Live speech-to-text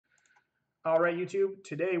All right, YouTube.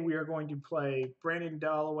 Today we are going to play Brandon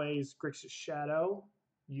Dollaway's Grixis Shadow.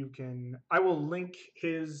 I will link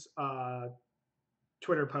his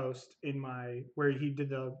Twitter post in my where he did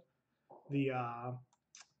the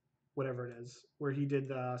whatever it is where he did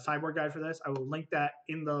the sideboard guide for this. I will link that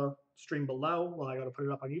in the stream below while I go to put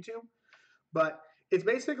it up on YouTube. But it's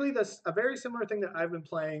basically a very similar thing that I've been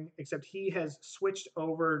playing, except he has switched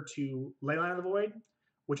over to Leyline of the Void,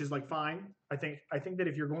 which is like fine. I think that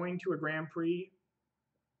if you're going to a Grand Prix,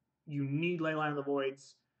 you need Leyline of the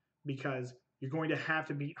Voids because you're going to have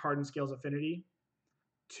to beat Hardened Scales Affinity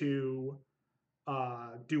to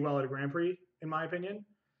do well at a Grand Prix, in my opinion.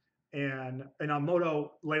 And on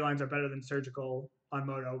Moto, Leylines are better than Surgical on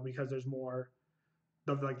Moto because there's more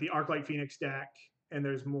of like the Arclight Phoenix deck and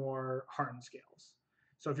there's more Hardened Scales.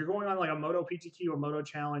 So if you're going on like a Moto PTQ or Moto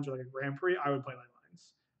Challenge or like a Grand Prix, I would play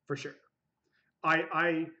Leylines for sure.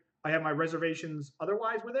 I have my reservations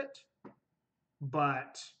otherwise with it,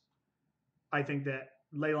 but I think that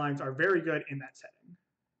Leylines are very good in that setting.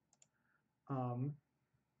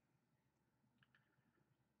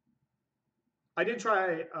 I did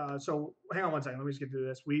try, so hang on one second. Let me just get through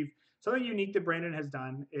this. Something unique that Brandon has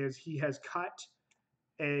done is he has cut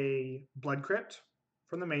a Blood Crypt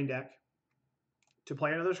from the main deck to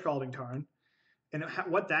play another Scalding Tarn. And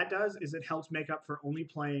what that does is it helps make up for only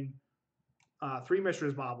playing 3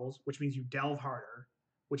 Mishra's Baubles, which means you delve harder,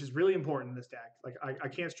 which is really important in this deck. Like I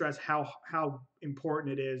can't stress how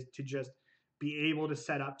important it is to just be able to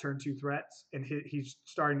set up turn 2 threats, and he's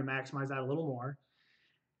starting to maximize that a little more.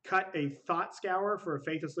 Cut a Thought Scour for a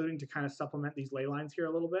Faithless Looting to kind of supplement these ley lines here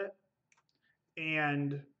a little bit,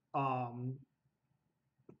 and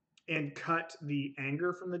cut the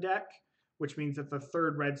Anger from the deck, which means that the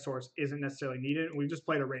 3rd red source isn't necessarily needed. And we just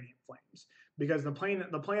played a Radiant Flames because the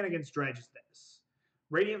plan against Dredge is this: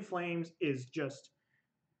 Radiant Flames is just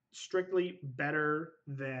strictly better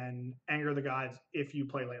than Anger of the Gods if you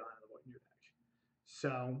play Leyline of the Void in your deck.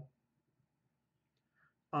 So,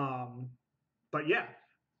 but yeah,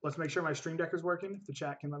 let's make sure my Stream Decker is working. If the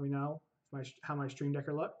chat can let me know how my Stream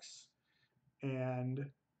Decker looks. And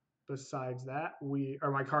besides that,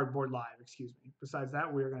 my cardboard live, excuse me. Besides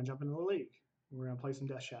that, we are going to jump into the league. We're going to play some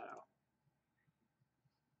Death Shadow.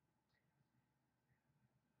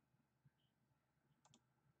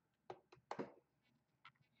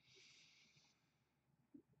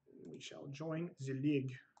 We shall join the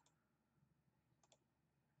league.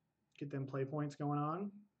 Get them play points going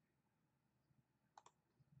on.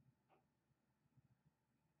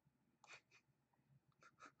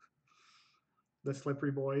 The Slippery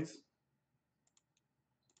Boys.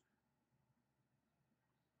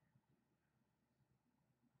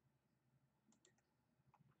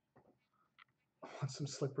 I want some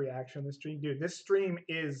slippery action in this stream. Dude, this stream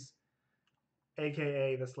is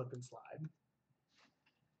AKA the slip and slide.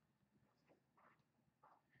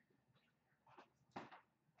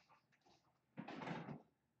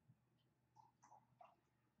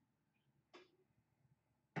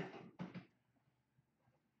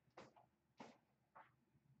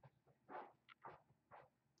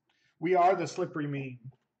 We are the slippery mean.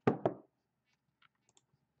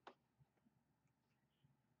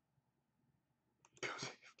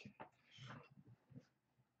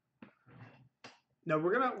 No,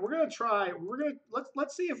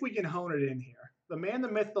 let's see if we can hone it in here. The man, the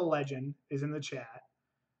myth, the legend is in the chat.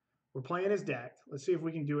 We're playing his deck. Let's see if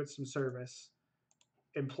we can do it some service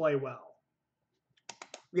and play well.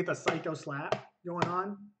 We get the Psycho Slap going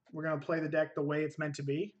on. We're going to play the deck the way it's meant to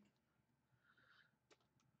be.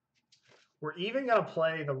 We're even going to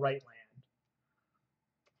play the right land.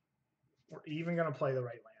 We're even going to play the right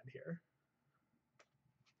land here.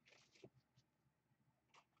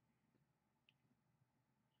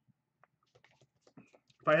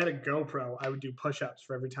 If I had a GoPro, I would do push-ups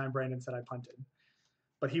for every time Brandon said I punted.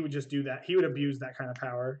 But he would just do that. He would abuse that kind of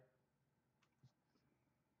power.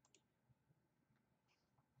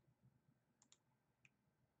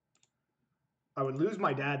 I would lose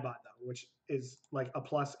my dad bot, though, which is like a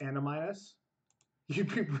plus and a minus.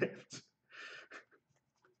 You'd be ripped.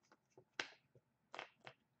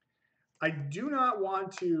 I do not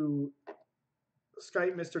want to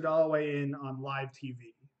Skype Mr. Dollaway in on live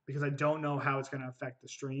TV because I don't know how it's going to affect the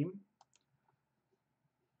stream.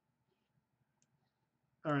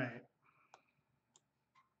 All right.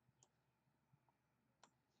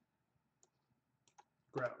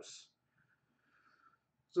 Gross.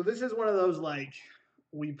 So this is one of those, like,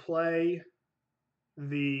 we play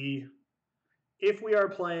if we are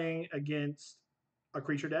playing against a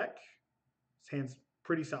creature deck, this hand's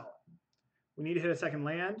pretty solid. We need to hit a second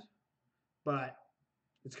land, but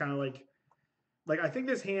it's kind of like Like, I think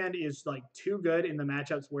this hand is like too good in the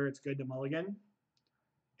matchups where it's good to mulligan.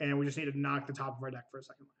 And we just need to knock the top of our deck for a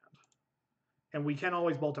second land. And we can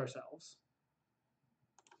always bolt ourselves.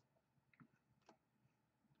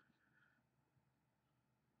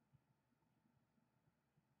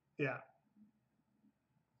 Yeah.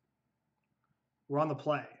 We're on the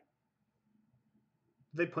play.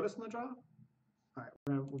 Did they put us in the draw? All right,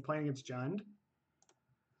 we're playing against Jund.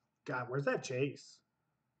 God, where's that Jace?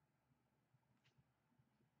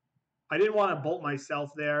 I didn't want to bolt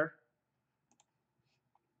myself there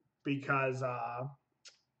because I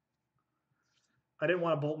didn't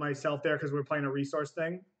want to bolt myself there because we were playing a resource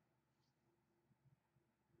thing.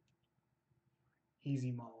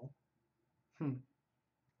 Easy mull.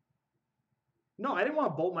 No, I didn't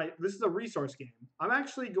want to bolt my. This is a resource game. I'm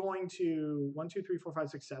actually going to 1, 2, 3, 4, 5,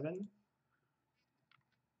 6, 7.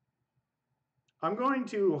 I'm going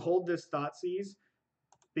to hold this Thoughtseize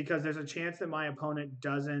because there's a chance that my opponent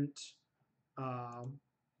doesn't.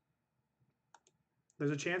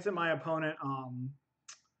 There's a chance that my opponent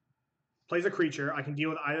plays a creature. I can deal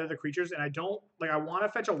with either of the creatures, and I don't like. I want to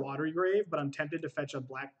fetch a Watery Grave, but I'm tempted to fetch a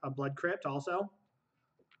Blood Crypt also.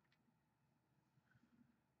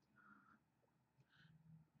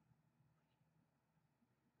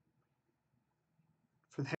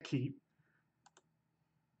 For that keep.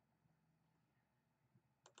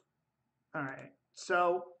 All right,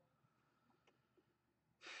 so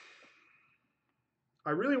I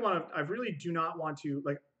really do not want to,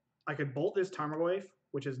 like, I could bolt this Tarmogoyf,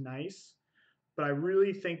 which is nice, but I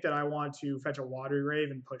really think that I want to fetch a Watery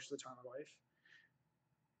Grave and push the Tarmogoyf.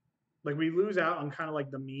 Like, we lose out on kind of like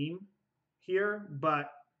the meme here,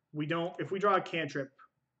 but we don't, if we draw a cantrip,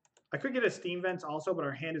 I could get a Steam Vents also, but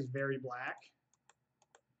our hand is very black.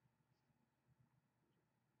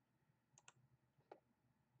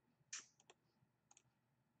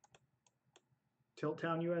 Tilt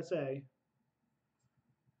Town, USA.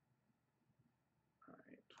 All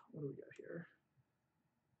right, what do we got here?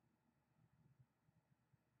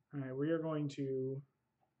 All right, we are going to,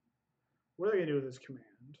 what are they going to do with this command?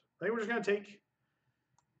 I think we're just going to take,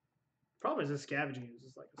 problem is this Scavenging Ooze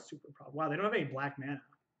is like a super problem. Wow, they don't have any black mana.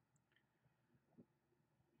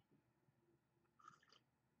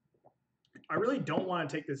 I really don't want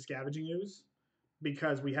to take this Scavenging Ooze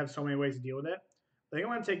because we have so many ways to deal with it. I think I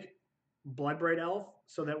want to take Bloodbraid Elf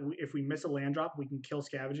so that if we miss a land drop, we can kill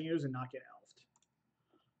Scavenging Ooze and not get elfed.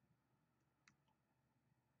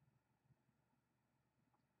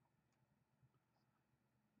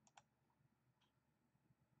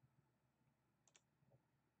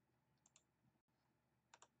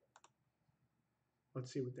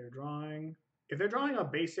 Let's see what they're drawing. If they're drawing a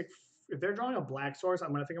basic, if they're drawing a black source,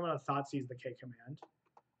 I'm going to Thoughtseize the K command.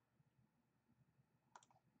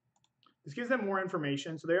 This gives them more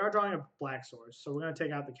information. So they are drawing a black source. So we're going to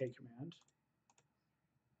take out the K command.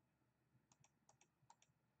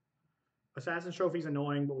 Assassin's Trophy is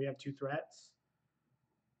annoying, but we have 2 threats.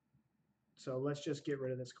 So let's just get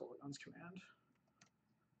rid of this Kolaghan's command.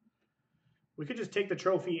 We could just take the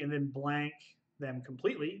trophy and then blank them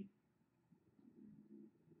completely.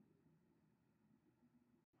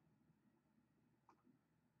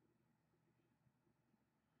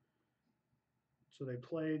 So they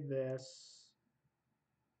played this.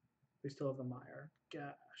 They still have the Mire.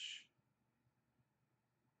 Gosh.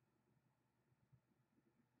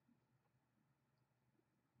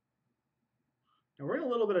 Now we're in a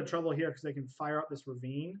little bit of trouble here because they can fire up this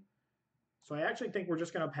Ravine. So I actually think we're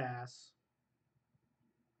just going to pass.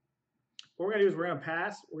 What we're going to do is we're going to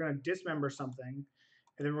pass. We're going to dismember something.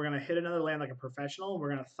 And then we're going to hit another land like a professional.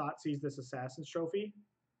 We're going to Thoughtseize this Assassin's Trophy.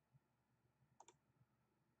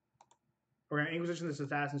 We're going to Inquisition this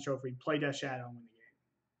Assassin's Trophy, play Death Shadow, and win the game.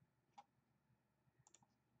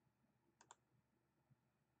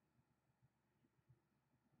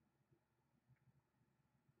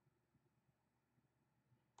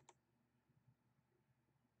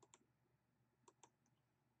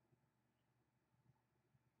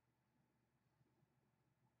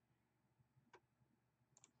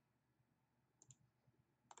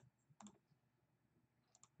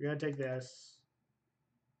 We got to take this.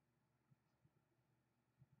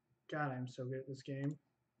 God, I'm so good at this game.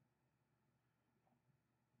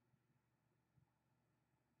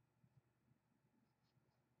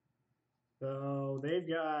 So they've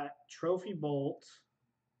got Trophy Bolt.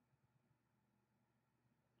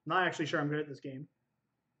 Not actually sure I'm good at this game.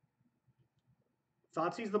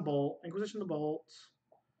 Thoughtseize the Bolt. Inquisition the Bolt.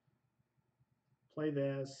 Play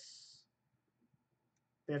this.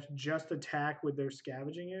 They have to just attack with their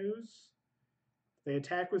Scavenging Ooze. They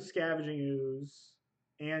attack with Scavenging Ooze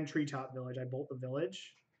and Treetop Village. I bolt the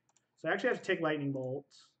village. So I actually have to take Lightning Bolt.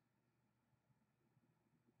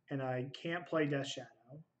 And I can't play Death Shadow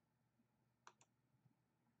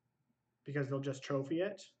because they'll just trophy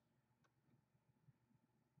it.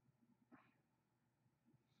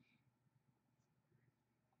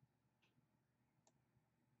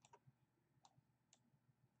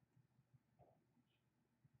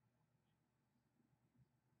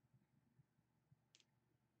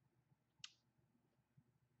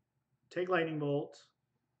 Take Lightning Bolt.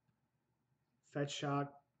 Fetch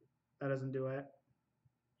Shock. That doesn't do it.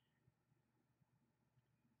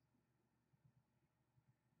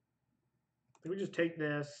 I think we just take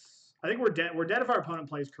this. I think we're dead. We're dead if our opponent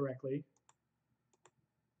plays correctly.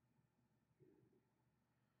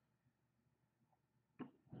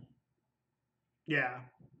 Yeah.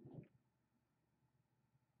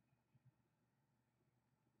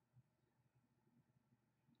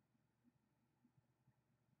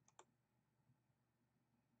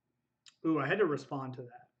 Ooh, I had to respond to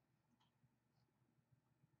that.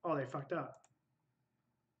 Oh, they fucked up.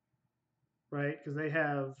 Right? Because they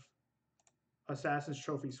have Assassin's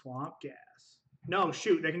Trophy Swamp Gas. No,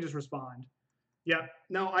 shoot, they can just respond. Yep.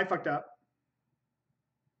 No, I fucked up.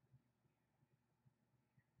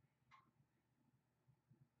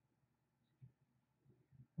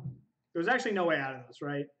 There's actually no way out of this,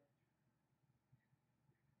 right?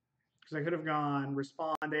 Because I could have gone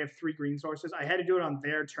respond. They have 3 green sources. I had to do it on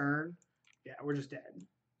their turn. Yeah, we're just dead.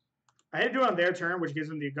 I had to do it on their turn, which gives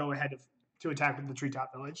them the go-ahead to attack with the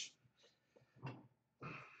Treetop Village.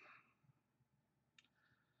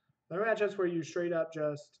 There are matchups where you straight up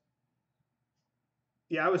just...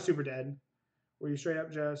 Yeah, I was super dead. Where you straight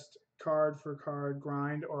up just card for card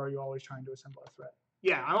grind, or are you always trying to assemble a threat?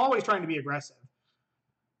 Yeah, I'm always trying to be aggressive.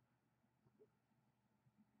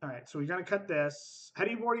 All right, so we got to cut this. How do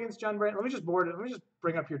you board against John Brandon? Let me just board it. Let me just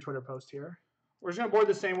bring up your Twitter post here. We're just going to board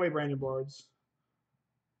the same way Brandon boards.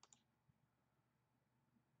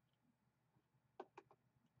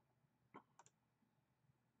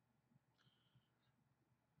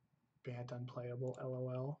 Bant unplayable,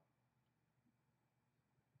 LOL.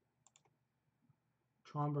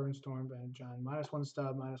 Tron, Burnstorm, Band John. -1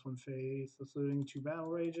 stub, -1 Faithless Looting, 2 Battle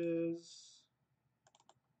Rages.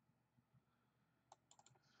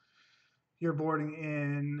 You're boarding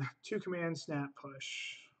in 2 command snap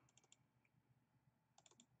push.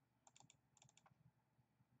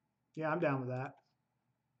 Yeah, I'm down with that.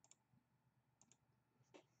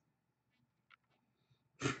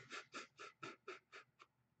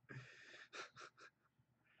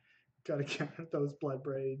 Gotta count those blood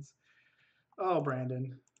braids. Oh,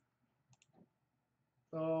 Brandon.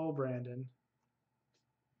 Oh, Brandon.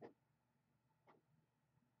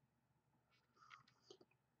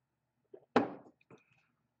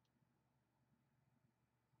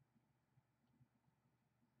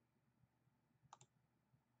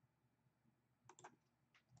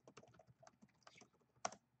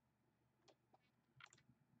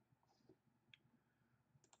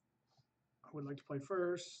 I would like to play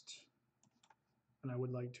first, and I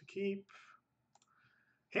would like to keep.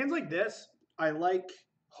 Hands like this, I like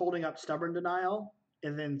holding up Stubborn Denial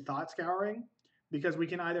and then Thought Scouring, because we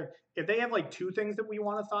can either, if they have like 2 things that we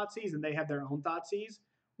want to Thoughtseize and they have their own Thoughtseize,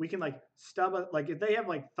 we can like stub, like if they have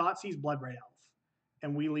like Thoughtseize Bloodbraid Elf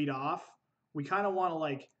and we lead off, we kind of want to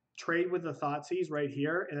like trade with the Thoughtseize right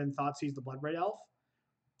here and then Thoughtseize the Bloodbraid Elf.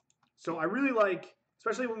 So I really like,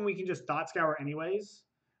 especially when we can just Thought Scour anyways,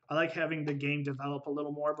 I like having the game develop a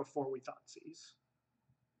little more before we Thoughtseize.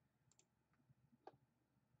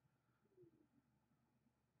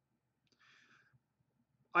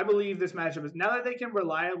 I believe this matchup is, now that they can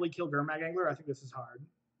reliably kill Gurmag Angler, I think this is hard.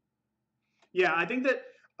 Yeah, I think that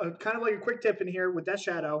kind of like a quick tip in here with Death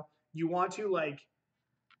Shadow, you want to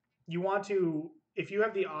if you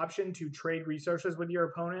have the option to trade resources with your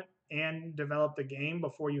opponent and develop the game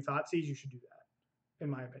before you Thoughtseize, you should do that, in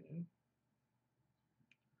my opinion.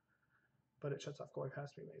 But it shuts off Goyf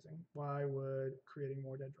has to be amazing. Why would creating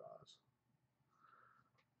more dead draws?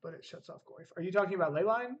 But it shuts off Goyf. Are you talking about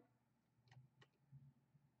Leyline?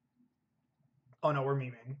 Oh no, we're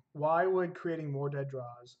memeing. Why would creating more dead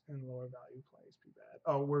draws in lower value plays be bad?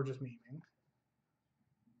 Oh, we're just memeing.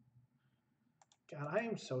 God, I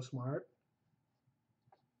am so smart.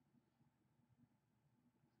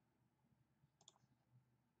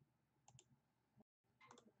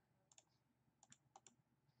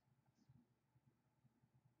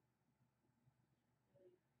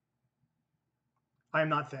 I am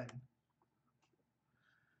not thin.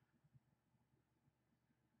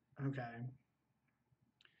 Okay.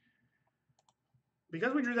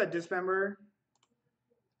 Because we drew that Dismember,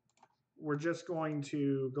 we're just going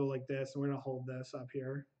to go like this, and we're going to hold this up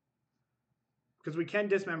here. because we can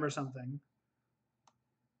dismember something.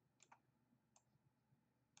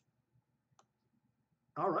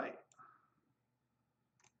 All right.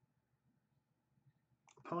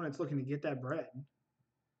 Opponent's looking to get that bread.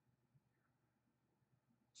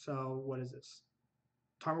 So what is this?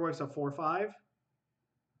 Tarmogoyf's a 4/5.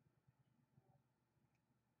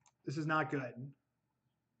 This is not good.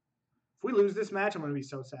 If we lose this match, I'm going to be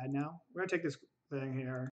so sad now. We're going to take this thing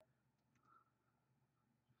here.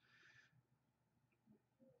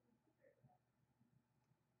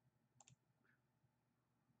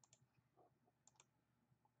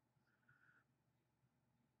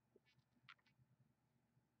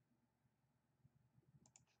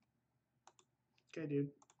 Okay, dude.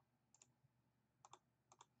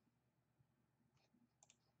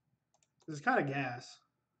 This is kind of gas.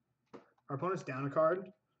 Our opponent's down a card.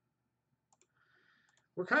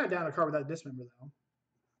 We're kind of down a card without Dismember, though.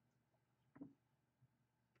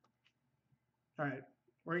 All right.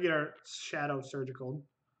 We're going to get our Shadow Surgical.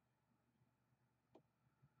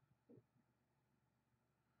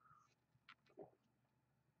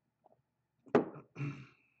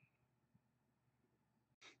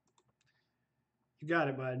 You got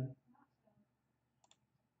it, bud.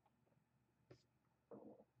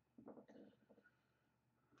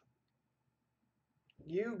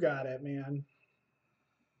 You got it, man.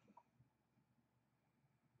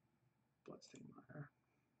 Bloodstained Mire.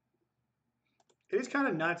 It is kind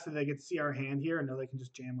of nuts that they get to see our hand here and know they can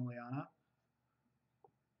just jam a Leyline.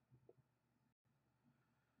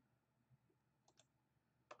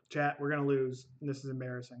 Chat, we're going to lose. And this is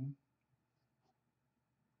embarrassing.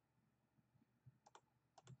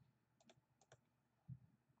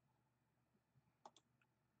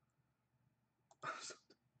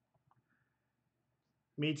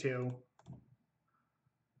 Me too.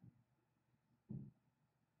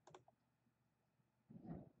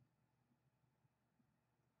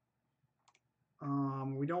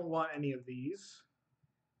 We don't want any of these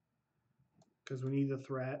because we need the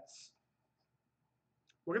threats.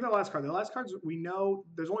 Look at the last card. The last cards we know.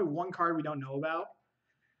 There's only one card we don't know about.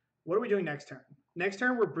 What are we doing next turn? Next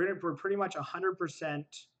turn we're pretty much 100%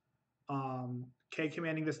 K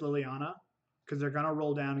commanding this Liliana because they're gonna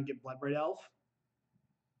roll down and get Bloodbraid Elf.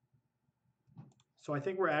 So I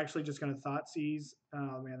think we're actually just gonna Thoughtseize.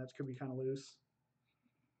 Oh man, that could be kind of loose.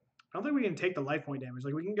 I don't think we can take the life point damage.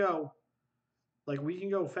 Like we can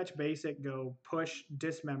go fetch basic, go push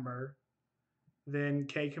Dismember, then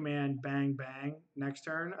K command bang bang next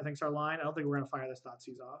turn. I think it's our line. I don't think we're gonna fire this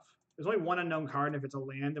Thoughtseize off. There's only one unknown card, and if it's a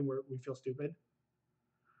land, then we feel stupid.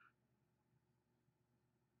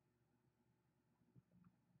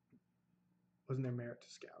 Wasn't there merit to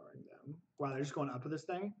scouring them? Wow, they're just going up with this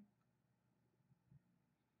thing.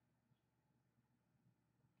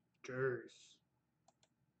 Jers.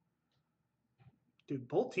 Dude,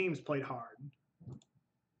 both teams played hard.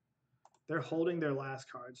 They're holding their last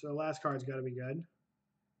card, so the last card's got to be good.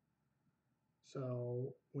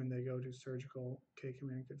 So when they go to surgical, K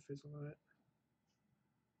command could fizzle it.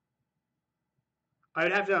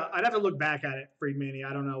 I'd have to look back at it, Freedmania.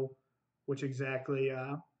 I don't know which exactly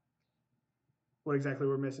what exactly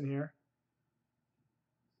we're missing here.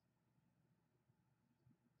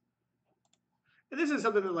 And this is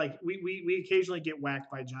something that like we occasionally get whacked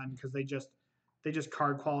by Jun because they just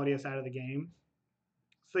card quality us out of the game.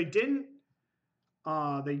 So they didn't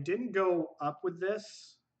go up with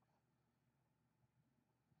this.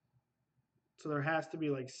 So there has to be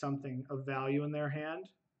like something of value in their hand.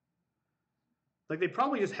 Like they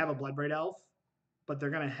probably just have a Bloodbraid Elf, but they're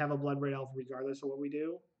gonna have a Bloodbraid Elf regardless of what we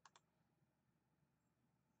do.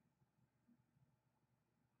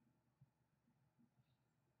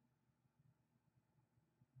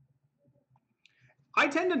 I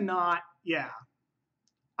tend to not, yeah.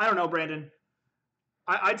 I don't know, Brandon.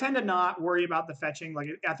 I tend to not worry about the fetching. Like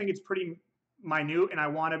I think it's pretty minute, and I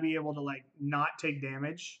want to be able to like not take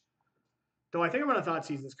damage. Though I think I'm gonna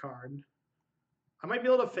Thoughtseize this card. I might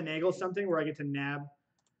be able to finagle something where I get to nab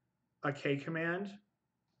a K command.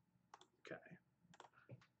 Okay.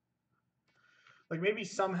 Like maybe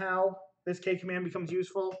somehow this K command becomes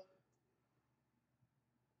useful.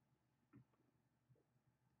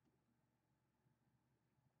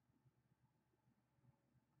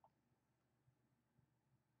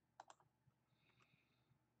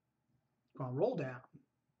 Come on, roll down.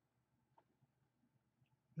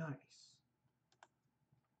 Nice.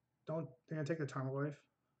 They're gonna take the Tarmogoyf.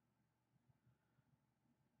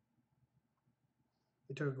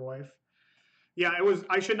 They took a Goyf. Yeah, it was.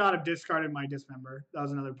 I should not have discarded my Dismember. That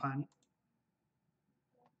was another punt.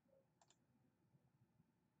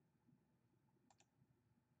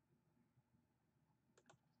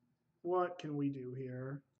 What? What can we do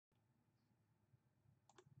here?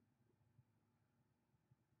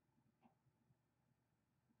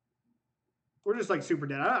 We're just like super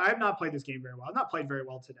dead. I have not played this game very well. I've not played very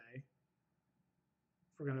well today. If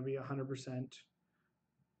we're going to be 100%.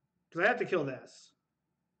 Because I have to kill this.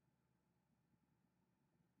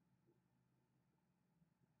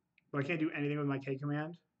 But I can't do anything with my K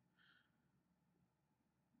command.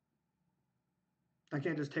 I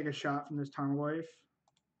can't just take a shot from this Tarmogoyf.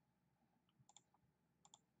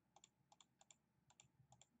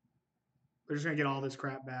 They're just going to get all this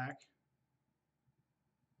crap back.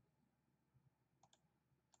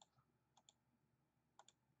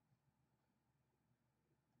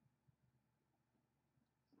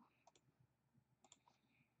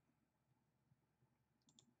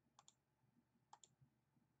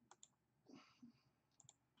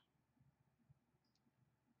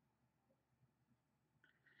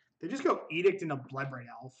 They just go Edict into Bloodbraid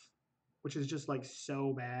Elf, which is just like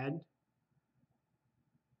so bad.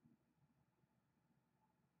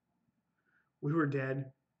 We were dead.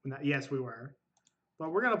 When that, yes, we were.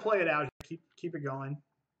 But we're going to play it out. Keep it going.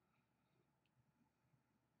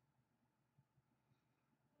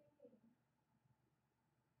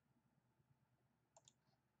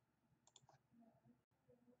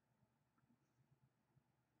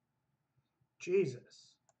 Jesus.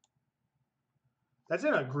 That's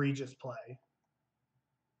an egregious play.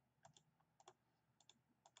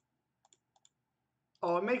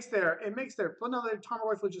 Oh, it makes their well no, their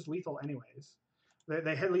Tarmogoyf was just lethal anyways.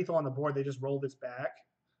 They hit lethal on the board, they just rolled this back.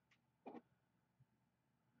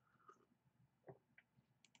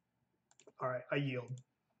 Alright, I yield.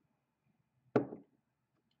 Man,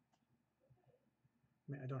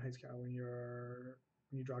 I don't hate Scour when you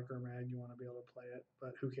draw Gurmag, you want to be able to play it,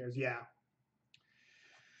 but who cares? Yeah.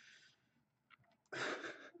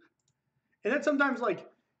 And then sometimes like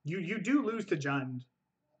you do lose to Jund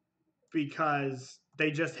because they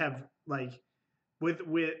just have like with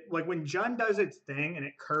like when Jund does its thing and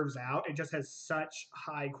it curves out, it just has such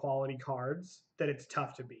high quality cards that it's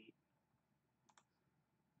tough to beat.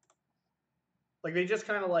 Like they just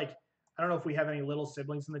kind of like, I don't know if we have any little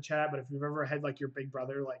siblings in the chat, but if you've ever had like your big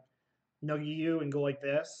brother like nuggy you and go like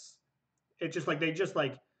this, it's just like they just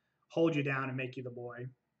like hold you down and make you the boy.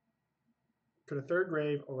 Could a third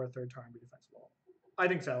grave or a third Tarn be defensible? I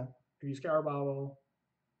think so. If you Scour Bauble.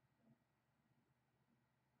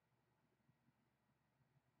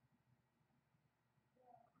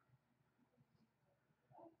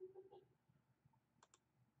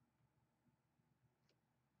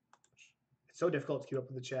 It's so difficult to keep up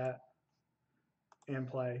with the chat and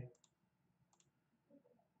play.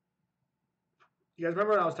 You guys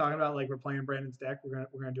remember when I was talking about like we're playing Brandon's deck? We're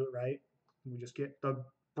gonna do it right. And we just get the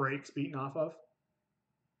breaks beaten off of.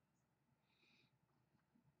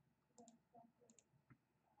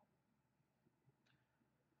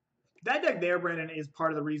 That deck there, Brandon, is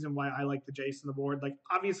part of the reason why I like the Jace on the board. Like,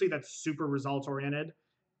 obviously, that's super results oriented,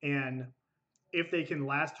 and if they can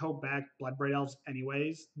last hope back Bloodbraid Elves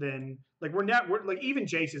anyways, then like we're like even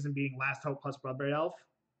Jace isn't beating last hope plus Bloodbraid Elf.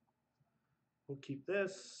 We'll keep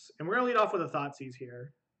this, and we're gonna lead off with a Thoughtseize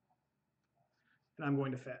here, and I'm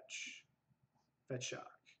going to fetch shock.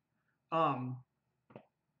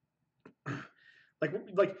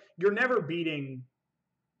 Like you're never beating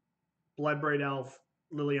Bloodbraid Elf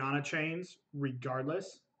Liliana chains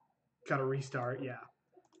regardless. Got to restart, yeah.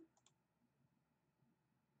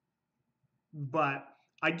 But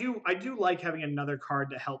I do like having another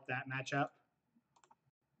card to help that matchup.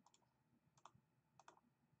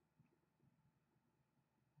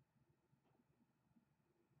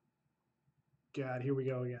 God, here we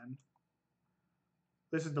go again.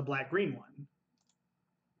 This is the black-green one.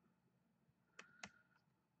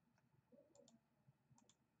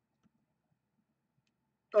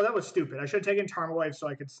 Oh, that was stupid. I should have taken Tarmogoyf so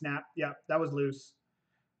I could snap. Yeah, that was loose.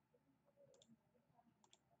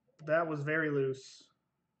 That was very loose.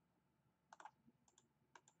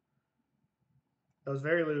 That was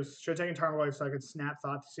very loose. Should have taken Tarmogoyf so I could snap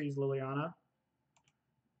Thoughtseize Liliana.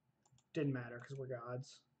 Didn't matter because we're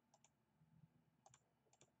gods.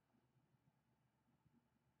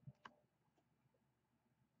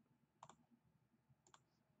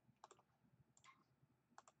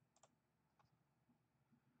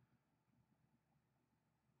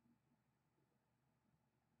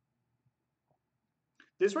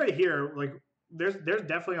 This right here, like, there's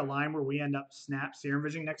definitely a line where we end up snap Serum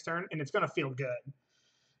Vision next turn, and it's gonna feel good.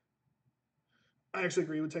 I actually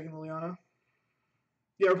agree with taking Liliana.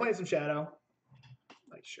 Yeah, we're playing some Shadow.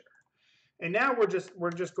 Like, sure. And now we're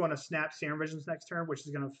just going to snap Serum Visions next turn, which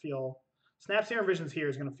is going to feel snap Serum Visions here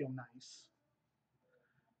is going to feel nice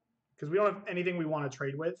because we don't have anything we want to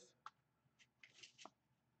trade with.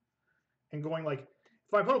 And going like,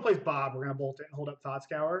 if my opponent plays Bob, we're going to bolt it and hold up Thought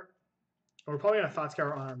Scour. And we're probably going to Thought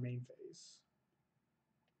Scour on our main phase.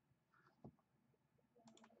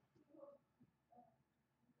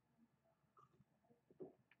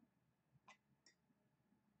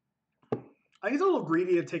 I think it's a little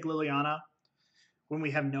greedy to take Liliana when we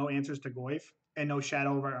have no answers to Goyf and no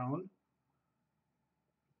shadow of our own.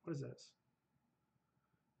 What is this?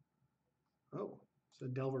 Oh, it's a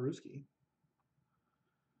Delvaruski.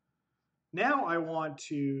 Now I want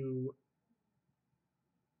to...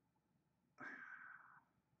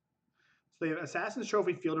 So they have Assassin's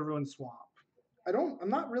Trophy, Field of Ruin, Swamp. I'm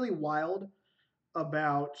not really wild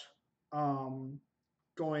about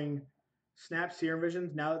going Snap Serum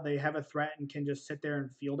Visions now that they have a threat and can just sit there and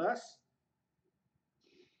field us.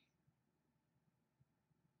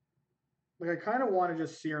 Like, I kind of want to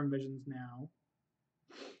just Serum Visions now.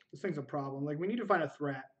 This thing's a problem. Like, we need to find a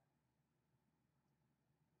threat.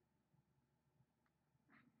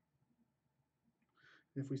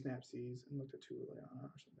 And if we Snapseize and looked at 2 Liliana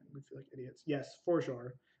or something, we'd feel like idiots. Yes, for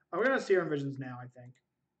sure. We're going to Serum Visions now, I think.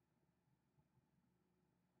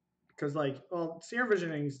 Because, like, well, Serum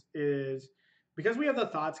Visionings is... Because we have the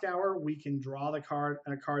Thought Scour, we can draw the card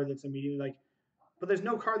and a card that's immediately, like... But there's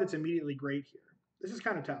no card that's immediately great here. This is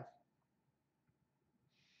kind of tough.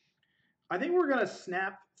 I think we're going to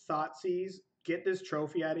snap Thoughtseize, get this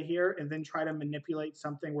trophy out of here, and then try to manipulate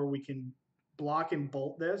something where we can block and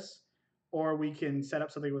bolt this, or we can set up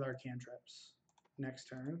something with our cantrips next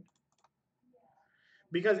turn.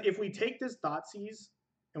 Because if we take this Thoughtseize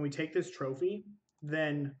and we take this trophy,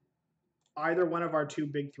 then either one of our 2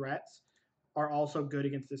 big threats are also good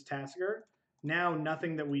against this Tassiger. Now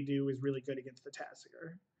nothing that we do is really good against the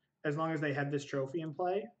Tassiger, as long as they have this trophy in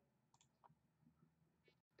play.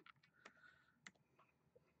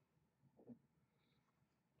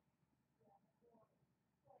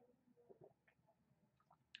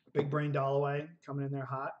 Big Brain Dollaway coming in there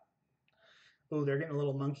hot. Oh, they're getting a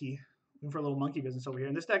little monkey. Looking for a little monkey business over here.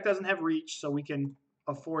 And this deck doesn't have reach, so we can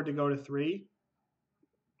afford to go to 3.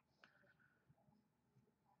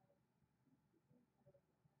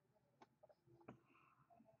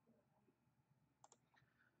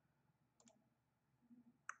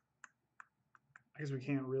 I guess we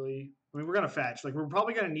can't really... I mean, we're going to fetch. Like, we're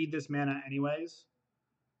probably going to need this mana anyways.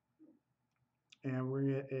 And we're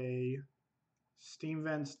going to get a Steam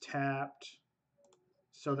Vents tapped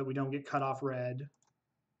so that we don't get cut off red.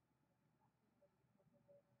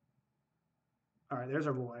 All right, there's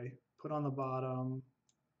our boy. Put on the bottom.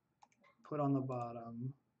 Put on the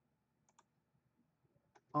bottom.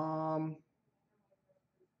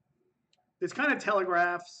 This kind of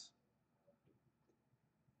telegraphs.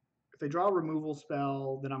 If they draw a removal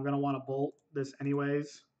spell, then I'm going to want to bolt this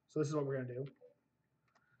anyways. So this is what we're going to do.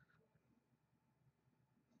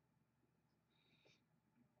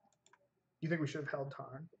 You think we should have held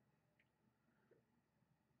Tarn?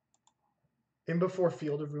 In before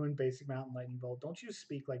Field of Ruin, Basic Mountain, Lightning Bolt. Don't you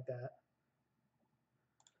speak like that.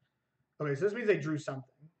 Okay, so this means they drew something.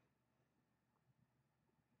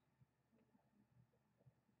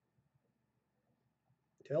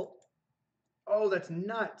 Tilt. Oh, that's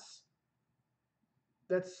nuts.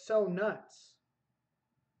 That's so nuts.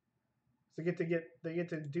 So they get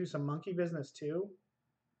to do some monkey business too.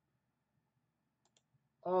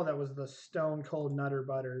 Oh, that was the stone cold Nutter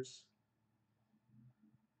Butters.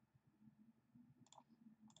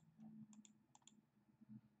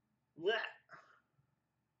 Blech.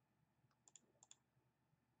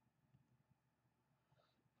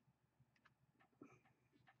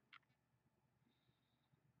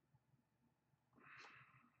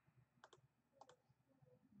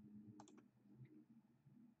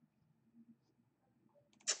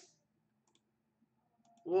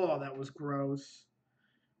 Oh, that was gross.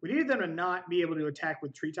 We needed them to not be able to attack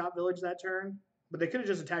with Treetop Village that turn, but they could have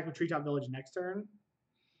just attacked with Treetop Village next turn.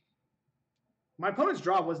 My opponent's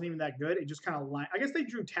draw wasn't even that good. It just kind of I guess they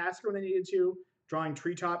drew Tasker when they needed to. Drawing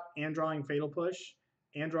Treetop and drawing Fatal Push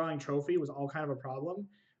and drawing Trophy was all kind of a problem.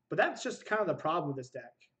 But that's just kind of the problem with this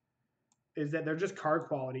deck, is that their just card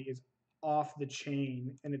quality is off the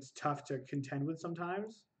chain, and it's tough to contend with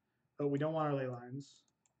sometimes. But we don't want our Leylines.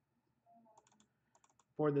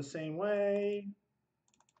 For the same way.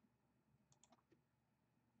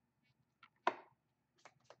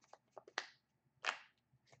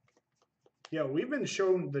 Yo, we've been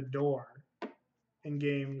shown the door in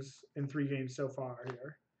 3 games so far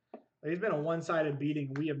here. Like, it's been a one-sided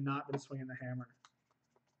beating. We have not been swinging the hammer.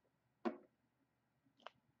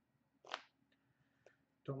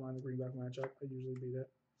 Don't mind the greenback matchup. I usually beat it.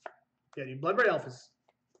 Yeah, dude, Bloodbraid Elf is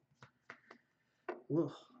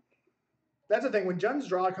Ugh. That's the thing. When Jun's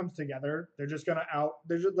draw comes together, they're just gonna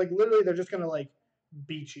They're just like literally. They're just gonna like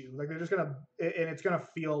beat you. Like they're just gonna, and it's gonna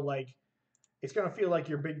feel like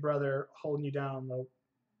your big brother holding you down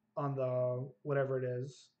on the whatever it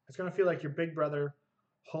is. It's gonna feel like your big brother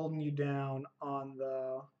holding you down on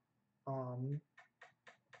the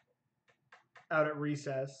out at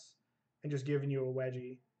recess and just giving you a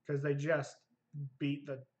wedgie because they just beat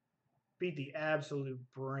the absolute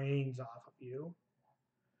brains off of you.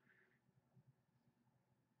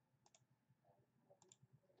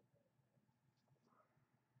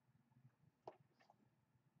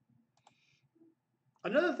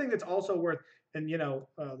 Another thing that's also worth, and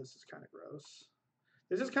this is kind of gross.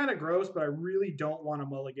 This is kind of gross, but I really don't want a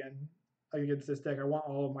mulligan against this deck. I want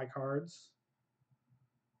all of my cards.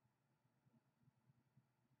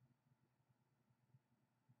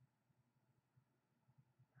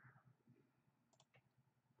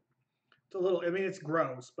 It's a little, I mean, it's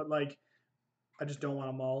gross, but like, I just don't want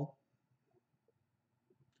them all.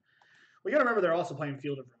 We got to remember they're also playing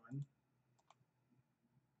Field of Ruin.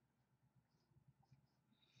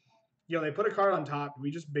 Yo, they put a card on top. Do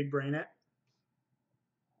we just big brain it?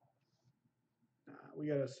 We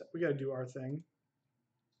gotta do our thing.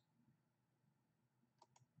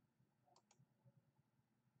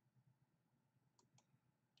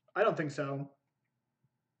 I don't think so.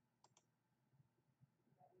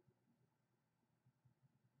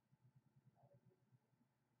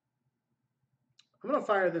 I'm gonna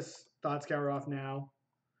fire this Thought Scour off now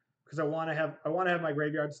because I want to have my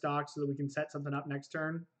graveyard stocked so that we can set something up next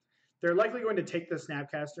turn. They're likely going to take the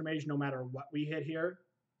Snapcaster Mage no matter what we hit here,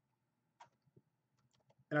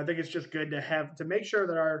 and I think it's just good to make sure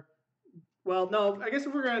that our no, I guess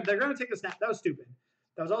if they're gonna take the snap. That was stupid.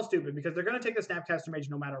 That was all stupid because they're gonna take the Snapcaster Mage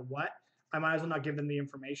no matter what. I might as well not give them the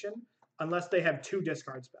information unless they have 2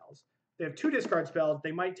 discard spells. If they have 2 discard spells.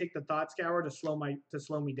 They might take the Thought Scour to slow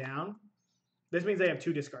me down. This means they have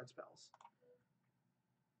 2 discard spells.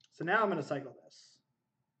 So now I'm going to cycle this.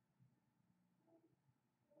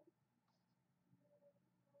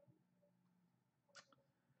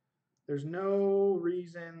 There's no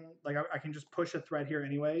reason, like I can just push a threat here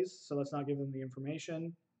anyways, so let's not give them the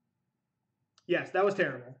information. Yes, that was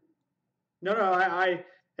terrible. No, I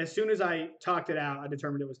as soon as I talked it out, I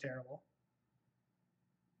determined it was terrible.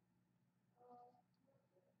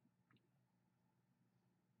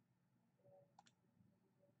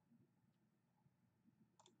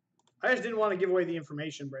 I just didn't want to give away the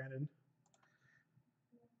information, Brandon.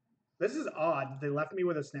 This is odd. They left me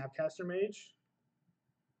with a Snapcaster Mage.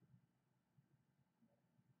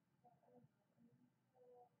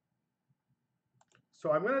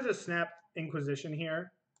 So I'm going to just snap Inquisition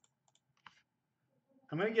here.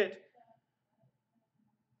 I think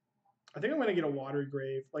I'm going to get a Watery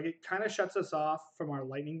Grave. Like, it kind of shuts us off from our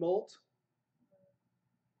Lightning Bolt.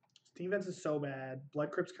 Steam Vents is so bad. Blood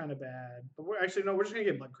Crypt's kind of bad. But we're just going to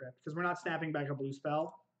get Blood Crypt because we're not snapping back a blue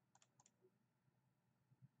spell.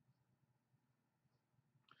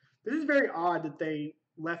 This is very odd that they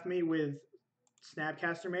left me with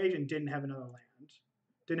Snapcaster Mage and didn't have another land.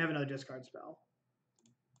 Didn't have another discard spell.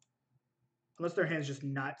 Unless their hand's just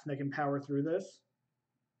nuts and they can power through this.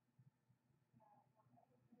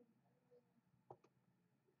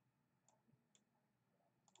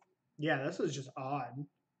 Yeah, this is just odd.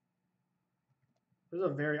 This is a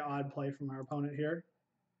very odd play from our opponent here.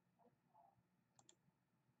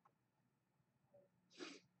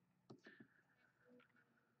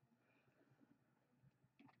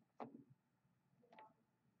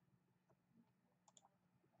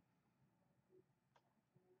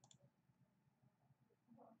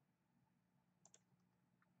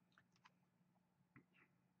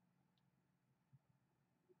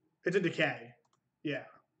 It's a decay. Yeah.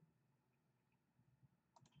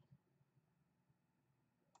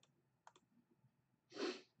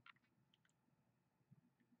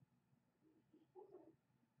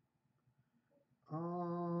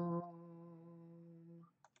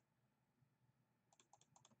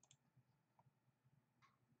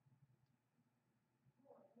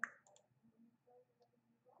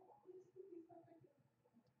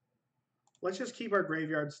 Let's just keep our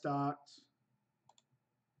graveyard stocked.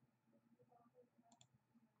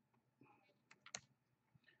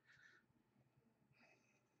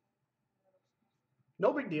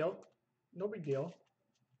 No big deal. No big deal.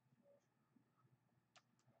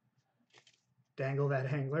 Dangle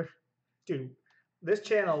that angler. Dude, this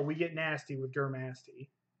channel, we get nasty with Gurmasty.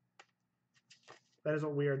 That is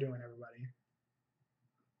what we are doing, everybody.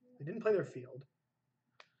 They didn't play their field.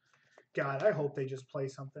 God, I hope they just play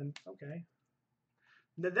something. Okay.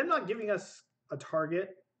 Them not giving us a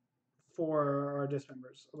target for our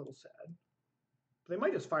Dismembers. A little sad. But they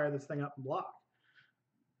might just fire this thing up and block.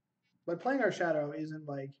 But playing our Shadow isn't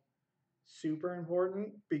like super important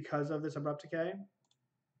because of this Abrupt Decay.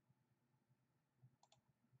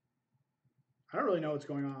 I don't really know what's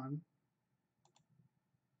going on.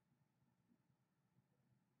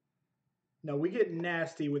 No, we get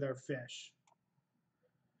nasty with our fish.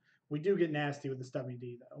 We do get nasty with the Stubby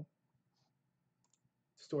D, though.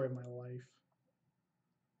 Story of my life.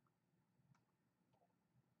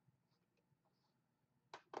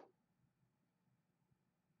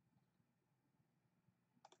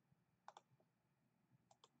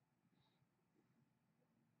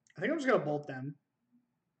 I think I'm just going to bolt them.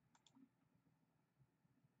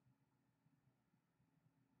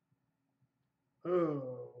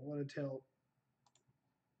 Oh, what a tilt.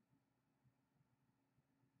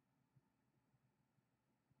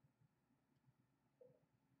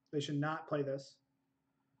 They should not play this.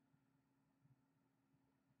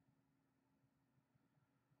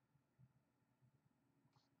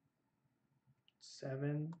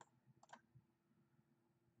 Seven.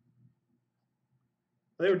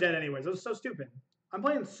 They were dead anyways. That was so stupid. I'm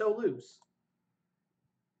playing so loose.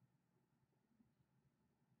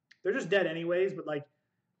 They're just dead anyways, but like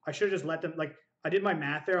I should have just let them, like I did my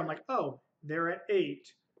math there. I'm like, oh, they're at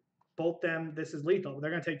 8. Bolt them. This is lethal.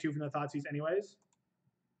 They're going to take 2 from the Thoughtseize anyways.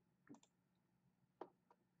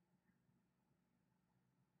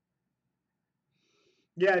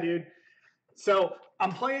 Yeah, dude. So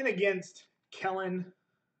I'm playing against Kellen.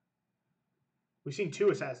 We've seen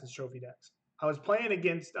 2 Assassin's Trophy decks. I was playing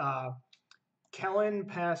against Kellen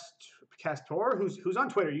Pastor, who's on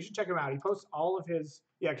Twitter. You should check him out. He posts all of his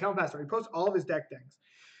Kellen Pastor. He posts all of his deck things.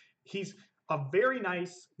 He's a very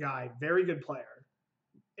nice guy, very good player.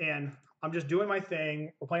 And I'm just doing my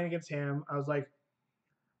thing. We're playing against him. I was like,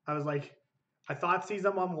 I Thoughtseize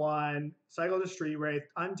them on 1, cycle the Street Wraith,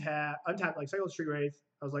 untap, like cycle the Street Wraith.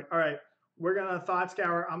 I was like, all right, we're gonna Thought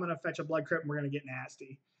Scour. I'm gonna fetch a Blood Crypt and we're gonna get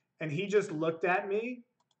nasty. And he just looked at me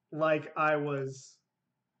like I was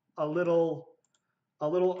a little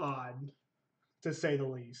odd, to say the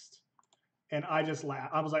least. And I just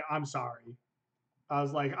laughed. I was like, I'm sorry. I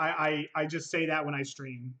was like, I just say that when I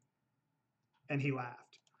stream. And he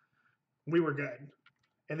laughed. We were good.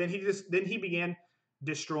 And then he began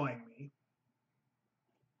destroying me.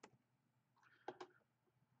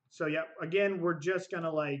 So yeah, again, we're just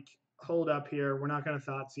gonna like hold up here. We're not gonna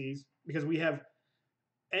Thoughtseize because we have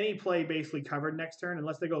any play basically covered next turn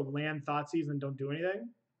unless they go land Thoughtseize and don't do anything.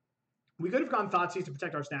 We could have gone Thoughtseize to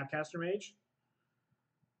protect our Snapcaster Mage.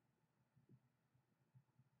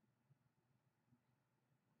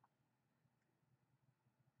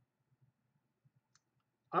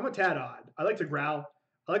 I'm a tad odd. I like to growl.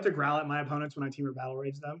 I like to growl at my opponents when I team or battle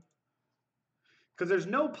rage them. Because there's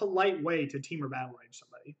no polite way to team or battle rage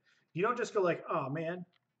somebody. You don't just go like, oh man,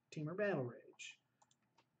 team or battle rage.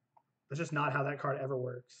 That's just not how that card ever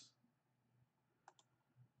works.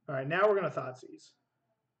 All right, now we're going to Thoughtseize.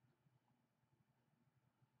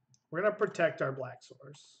 We're going to protect our black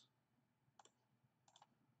source.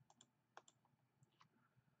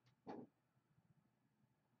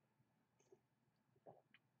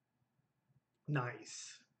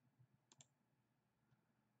 Nice.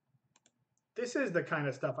 This is the kind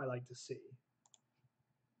of stuff I like to see.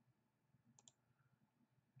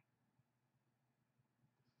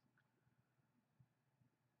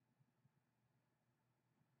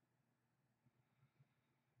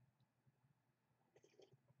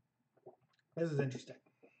 This is interesting.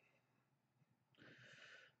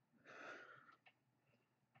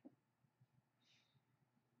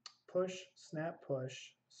 Push, snap, push,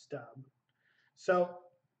 stub. So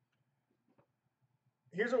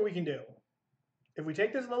here's what we can do. If we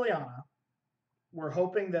take this Liliana, we're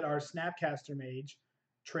hoping that our Snapcaster Mage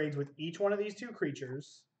trades with each one of these 2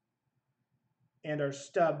 creatures, and our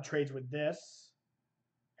stub trades with this,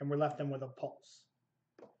 and we're left them with a pulse.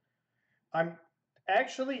 I'm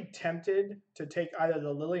actually tempted to take either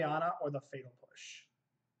the Liliana or the Fatal Push.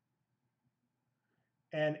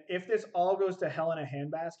 And if this all goes to hell in a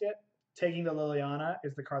handbasket, taking the Liliana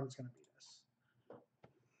is the card that's going to beat us.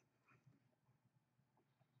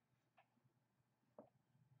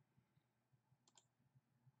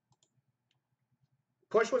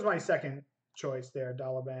 Push was my second choice there.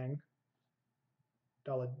 Dollar bang.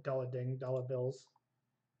 Dollar ding. Dollar bills.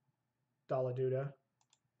 Dollar duda.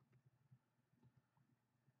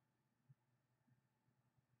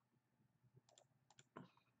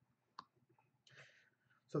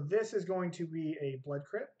 So this is going to be a Blood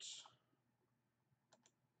Crypt.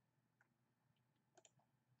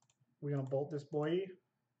 We're going to bolt this boy.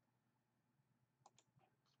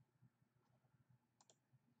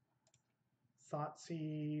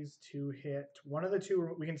 Thoughtseize to hit one of the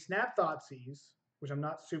two. We can snap Thoughtseize, which I'm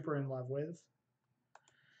not super in love with,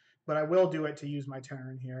 but I will do it to use my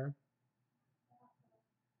turn here.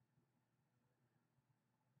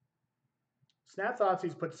 Snap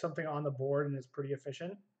Thoughtseize puts something on the board and is pretty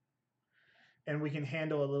efficient. And we can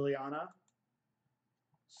handle a Liliana.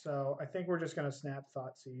 So I think we're just going to snap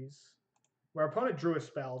Thoughtseize. Our opponent drew a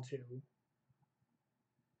spell too.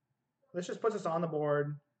 This just puts us on the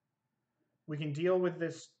board. We can deal with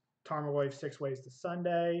this Tarmogoyf 6 ways to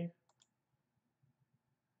Sunday.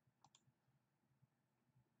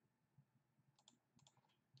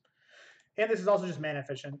 And this is also just mana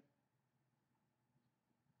efficient.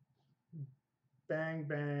 Bang,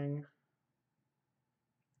 bang.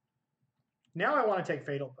 Now I want to take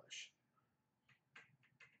Fatal Push.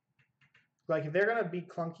 Like if they're going to be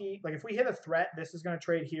clunky, like if we hit a threat, this is going to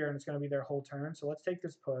trade here and it's going to be their whole turn. So let's take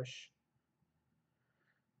this push.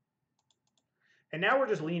 And now we're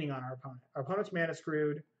just leaning on our opponent. Our opponent's mana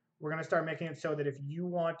screwed. We're going to start making it so that if you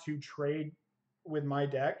want to trade with my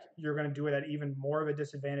deck, you're going to do it at even more of a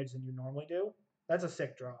disadvantage than you normally do. That's a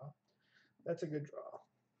sick draw. That's a good draw.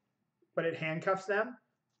 But it handcuffs them.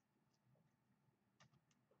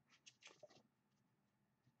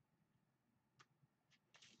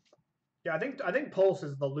 Yeah, I think Pulse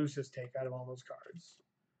is the loosest take out of all those cards.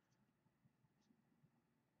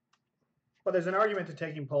 But there's an argument to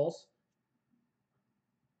taking Pulse.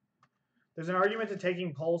 There's an argument to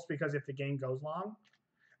taking Pulse because if the game goes long,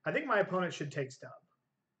 I think my opponent should take Stub.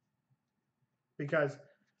 Because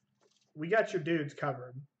we got your dudes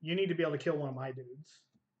covered. You need to be able to kill one of my dudes.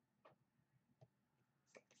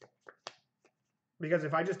 Because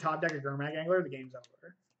if I just top deck a Gurmag Angler, the game's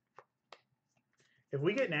over. If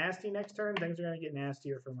we get nasty next turn, things are going to get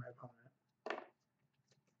nastier for my opponent.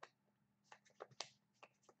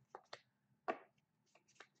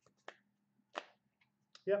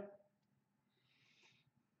 Yep.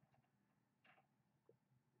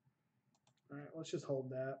 All right, let's just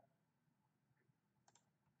hold that.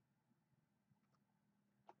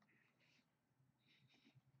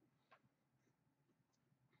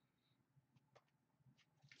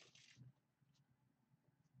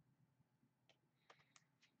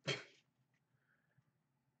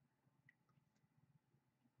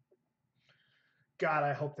 God,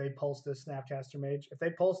 I hope they pulse this Snapcaster Mage. If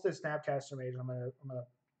they pulse this Snapcaster Mage, I'm gonna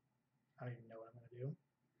I don't even know what I'm gonna do.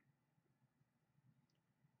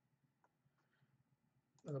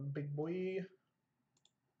 There's a big boy.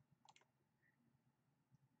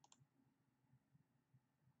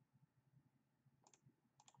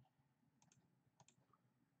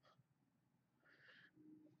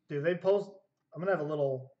 Dude, they pulse. I'm gonna have a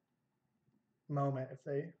little moment if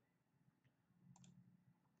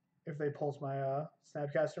they pulse my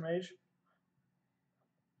Snapcaster Mage.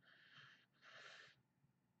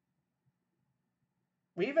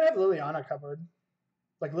 We even have Liliana covered.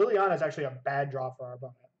 Like Liliana is actually a bad draw for our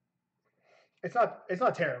opponent. It's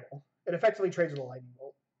not terrible. It effectively trades with a lightning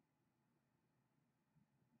bolt.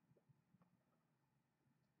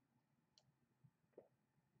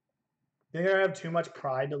 You're gonna have too much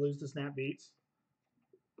pride to lose the Snap Beats.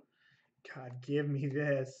 God, give me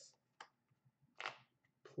this.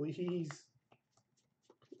 Please.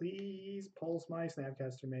 Please pulse my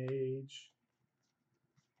Snapcaster Mage.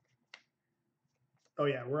 Oh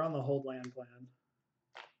yeah, we're on the hold land plan.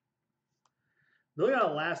 Really on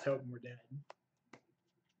a last hope and we're dead.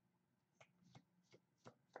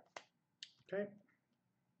 Okay.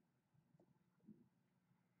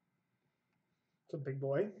 It's a big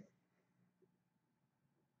boy.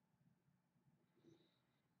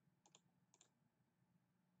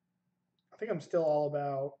 I think I'm still all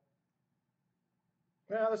about.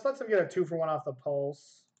 Yeah, this lets him get a 2-for-1 off the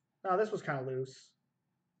pulse. No, this was kind of loose.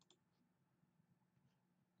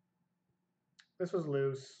 This was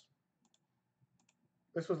loose.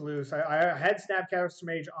 This was loose. I had Snapcaster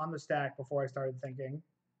Mage on the stack before I started thinking.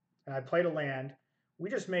 And I played a land. We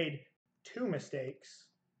just made 2 mistakes.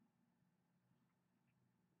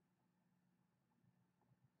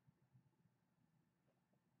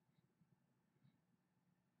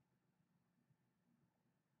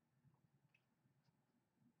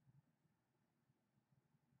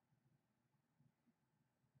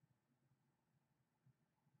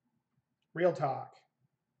 Real talk.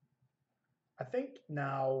 I think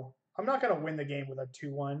now I'm not going to win the game with a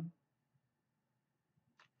 2-1.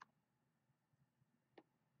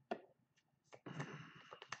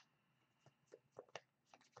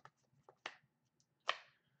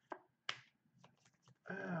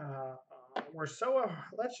 We're so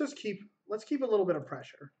let's keep a little bit of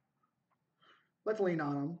pressure. Let's lean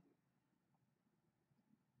on them.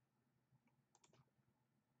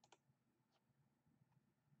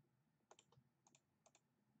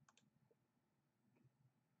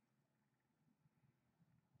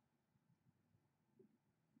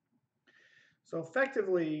 So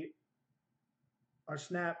effectively,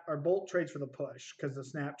 our bolt trades for the push because the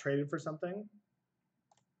snap traded for something.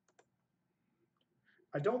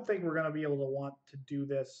 I don't think we're going to be able to want to do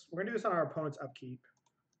this. We're going to do this on our opponent's upkeep.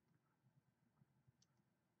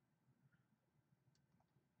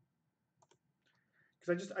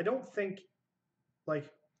 Because I don't think, like,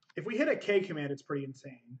 if we hit a K command, it's pretty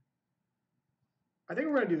insane. I think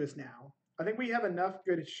we're going to do this now. I think we have enough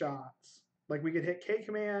good shots. Like, we could hit K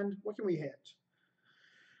command. What can we hit?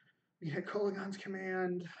 We hit Kolaghan's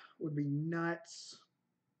command. Would be nuts.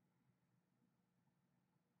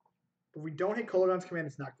 If we don't hit Kolaghan's command,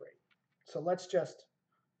 it's not great. So let's just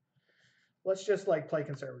like play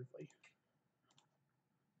conservatively.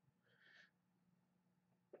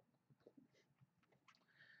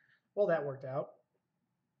 Well, that worked out.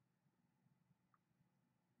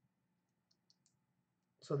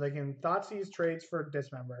 So they can Thoughtseize trades for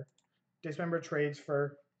Dismember. Dismember trades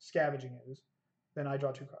for Scavenging Ooze. Then I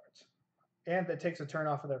draw 2 cards. And that takes a turn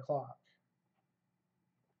off of their clock.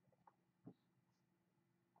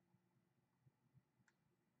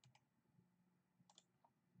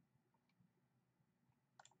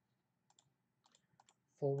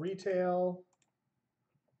 Full retail.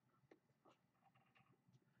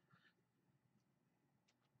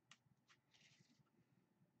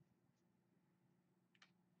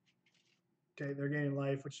 Okay, they're gaining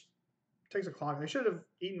life, which takes a clock. They should have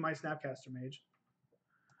eaten my Snapcaster Mage.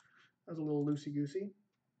 That was a little loosey-goosey.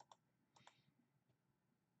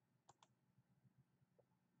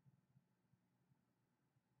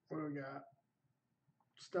 What do we got?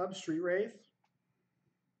 Stub, Street Wraith.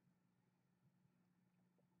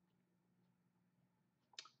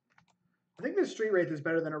 I think this Street Wraith is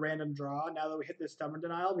better than a random draw now that we hit this Stubborn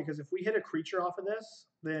Denial, because if we hit a creature off of this,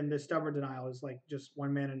 then the Stubborn Denial is like just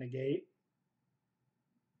 1 mana negate.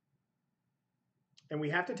 And we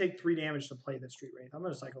have to take 3 damage to play the Street Wraith. I'm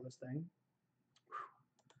going to cycle this thing.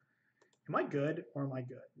 Am I good or am I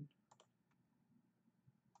good?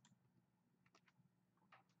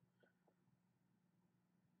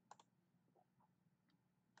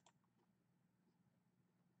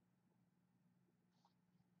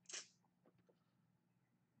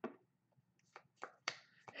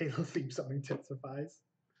 Halo theme song intensifies.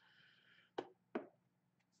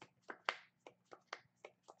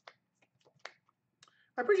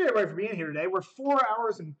 I appreciate everybody for being here today. We're 4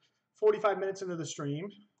 hours and 45 minutes into the stream.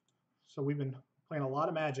 So we've been playing a lot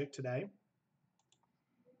of Magic today.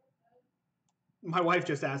 My wife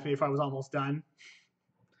just asked me if I was almost done.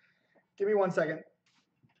 Give me 1 second.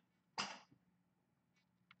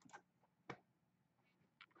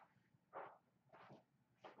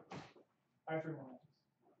 I have 3 more matches.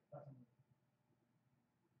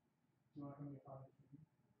 Do you want to come get on the stream?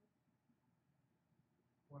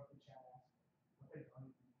 What the chat asked? What they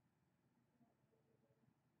done?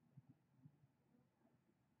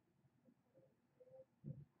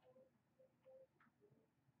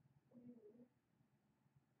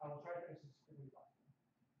 I will try to finish this quickly.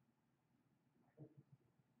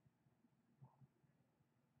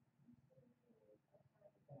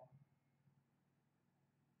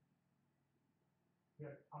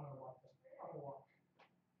 Good. I'm gonna watch this. I'm gonna watch.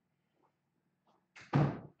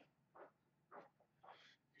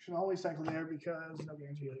 You should always cycle there because no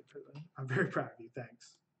guarantee you'll get through them. I'm very proud of you.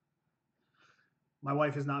 Thanks. My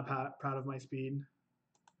wife is not proud of my speed.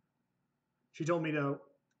 She told me to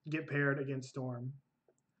get paired against Storm.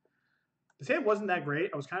 This hand wasn't that great.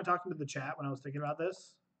 I was kind of talking to the chat when I was thinking about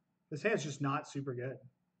this. This hand's just not super good.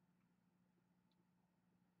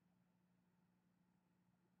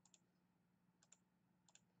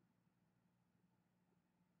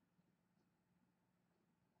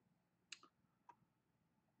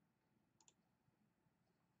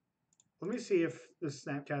 Let me see if this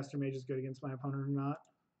Snapcaster Mage is good against my opponent or not.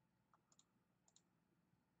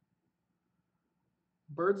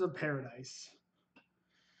 Birds of Paradise.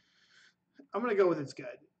 I'm going to go with it's good.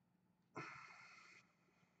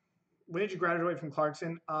 When did you graduate from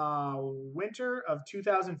Clarkson? Winter of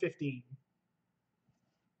 2015.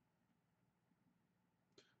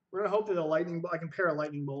 We're going to hope that a lightning bolt, I can pair a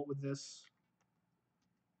lightning bolt with this.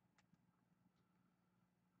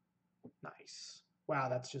 Nice. Wow,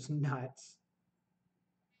 that's just nuts.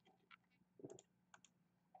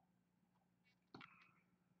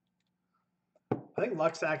 I think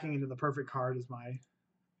luck sacking into the perfect card is my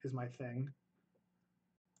thing.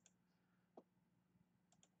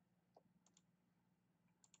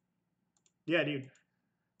 Yeah, dude.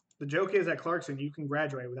 The joke is at Clarkson, you can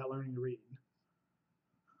graduate without learning to read.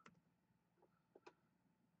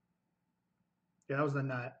 Yeah, that was the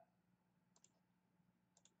nut.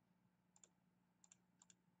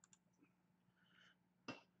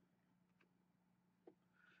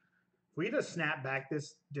 If we just snap back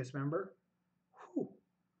this Dismember. Whew.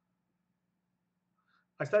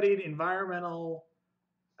 I studied environmental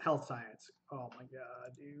health science. Oh my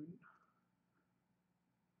god, dude.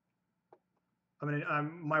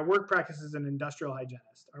 My work practice is an industrial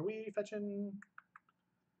hygienist. Are we fetching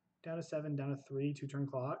down to 7, down to 3, 2-turn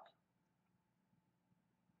clock?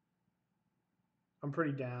 I'm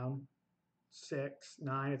pretty down. 6,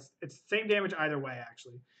 9. It's same damage either way,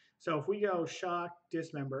 actually. So if we go shock,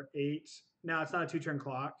 dismember, 8. Now it's not a 2-turn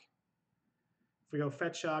clock. If we go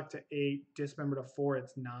fetch shock to 8, dismember to 4,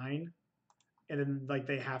 it's 9. And then like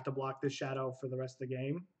they have to block this shadow for the rest of the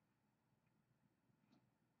game.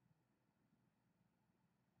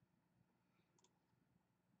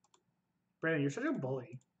 Brandon, you're such a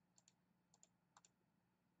bully.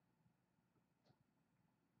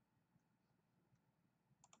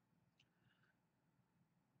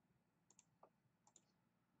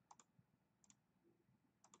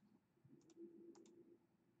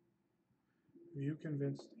 Are you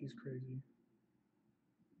convinced he's crazy?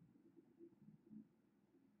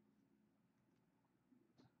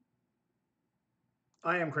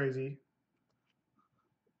 I am crazy.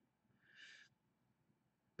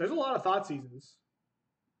 There's a lot of Thoughtseizes.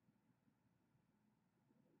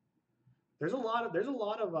 There's a lot of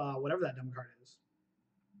whatever that dumb card is,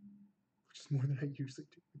 which is more than I usually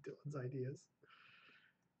do with Dylan's ideas.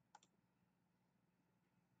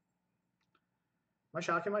 Am I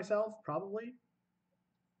shocking myself? Probably.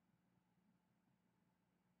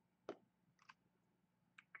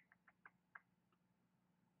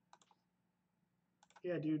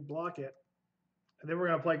 Yeah, dude, block it. And then we're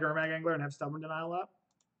gonna play Gurmag Angler and have Stubborn Denial up.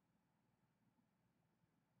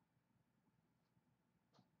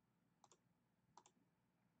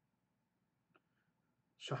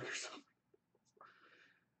 Shock yourself.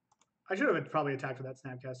 I should have probably attacked with that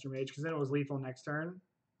Snapcaster Mage because then it was lethal next turn.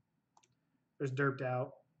 There's derped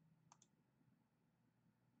out.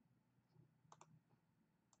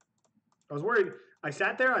 I was worried. I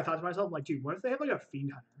sat there. I thought to myself, I'm like, dude, what if they have like a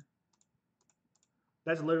Fiend Hunter?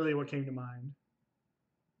 That's literally what came to mind.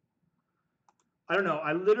 I don't know.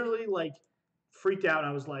 I literally like freaked out. And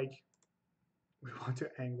I was like, we want to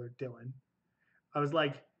Angler Dylan. I was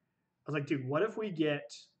like, dude, what if we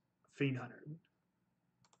get Fiend Hunter?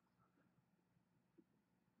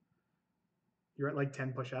 You're at like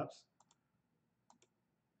 10 push-ups.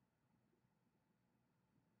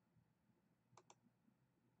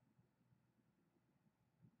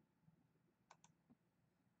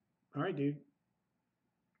 All right, dude.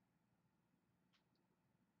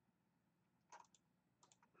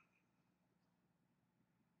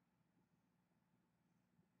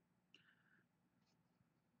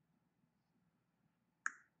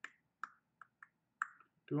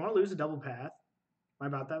 Do we want to lose a double path? Am I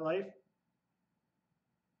about that life?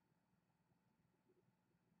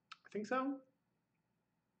 I think so.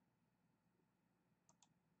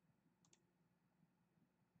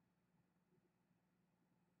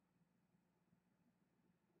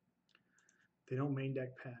 They don't main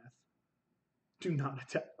deck path. Do not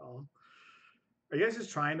attack all. Are you guys just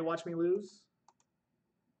trying to watch me lose?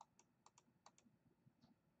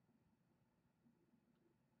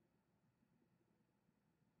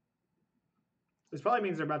 This probably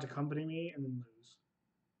means they're about to company me and then lose.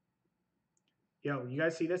 Yo, you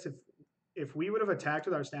guys see this? If we would have attacked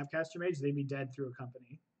with our Snapcaster Mage, they'd be dead through a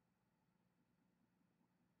company.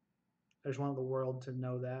 I just wanted the world to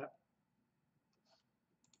know that.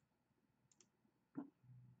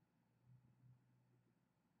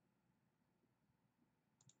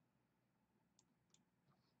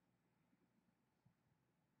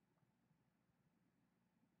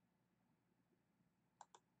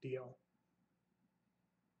 Deal.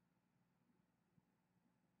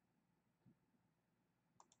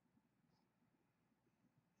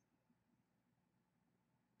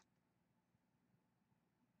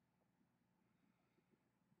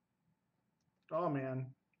 Oh, man.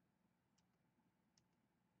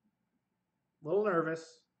 A little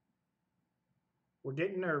nervous. We're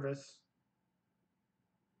getting nervous.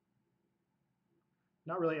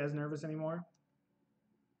 Not really as nervous anymore.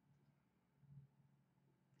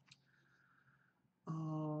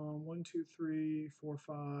 1, 2, 3, 4,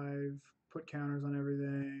 5. Put counters on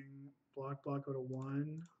everything. Block, go to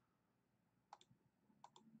 1.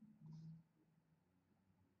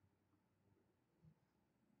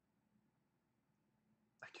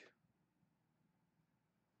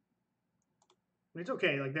 I mean, it's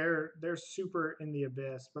okay. Like they're super in the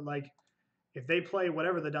abyss, but like if they play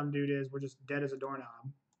whatever the dumb dude is, we're just dead as a doorknob.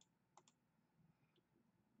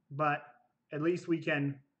 But at least we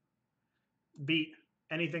can beat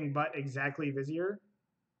anything but exactly Vizier.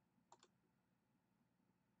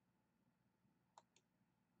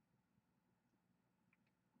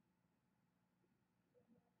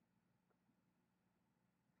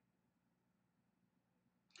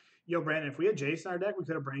 Yo, Brandon, if we had Jace in our deck, we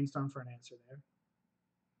could have brainstormed for an answer there.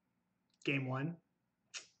 Game 1.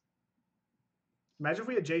 Imagine if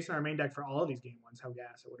we had Jace in our main deck for all of these game 1s, how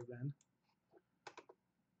gas it would have been.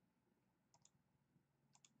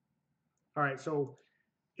 All right, so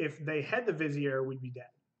if they had the Vizier, we'd be dead.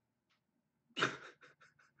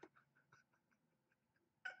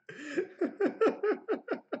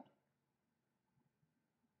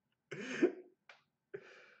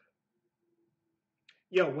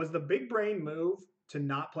 Yo, was the big brain move to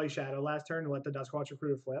not play Shadow last turn and let the Duskwatch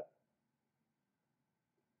Recruiter flip?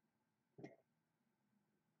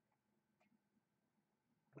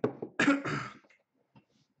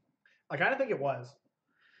 I kind of think it was.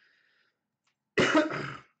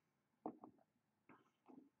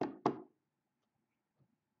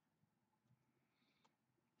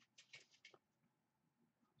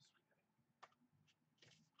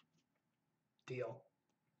 Deal.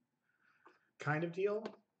 Kind of deal.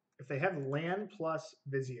 If they have land plus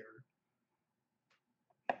Vizier.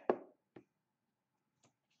 That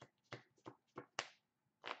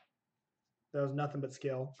was nothing but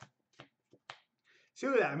skill. See,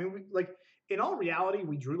 look at that. I mean, like, in all reality,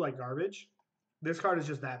 we drew like garbage. This card is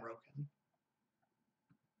just that broken.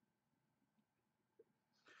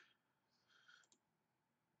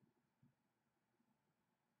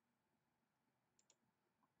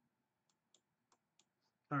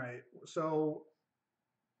 All right, so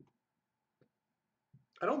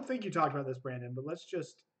I don't think you talked about this, Brandon, but let's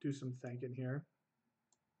just do some thinking here.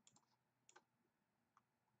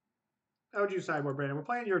 How would you sideboard, Brandon? We're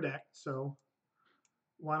playing your deck, so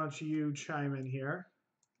why don't you chime in here?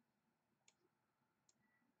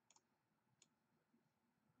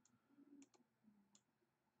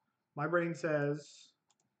 My brain says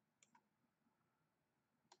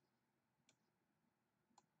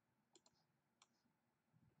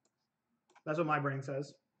that's what my brain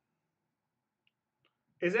says.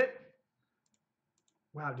 Is it?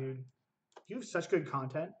 Wow, dude. You have such good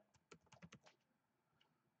content.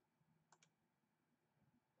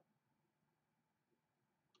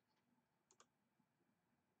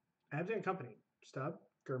 Absent Company. Stub.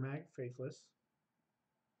 Gurmag. Faithless.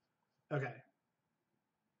 Okay.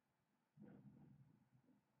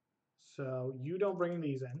 So you don't bring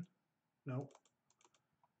these in. Nope.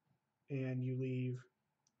 And you leave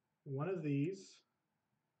one of these.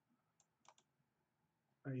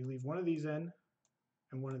 Or you leave one of these in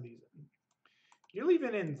and one of these in. You're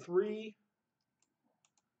leaving in 3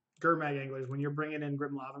 Gurmag Anglers when you're bringing in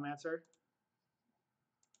Grim Lavamancer.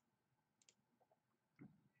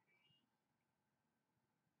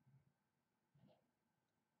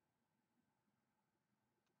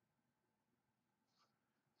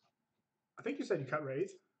 I think you said you cut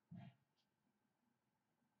Wraith.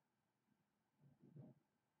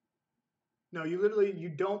 No, you literally you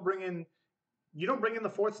don't bring in the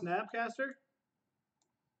 4th Snapcaster?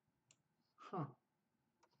 Huh.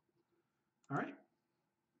 All right.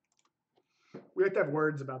 We have to have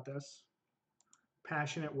words about this.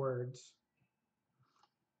 Passionate words.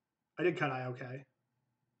 I did cut IOK.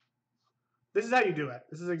 This is how you do it.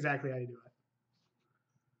 This is exactly how you do it.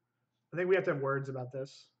 I think we have to have words about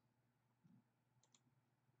this.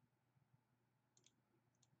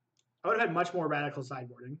 I would have had much more radical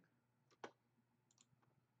sideboarding.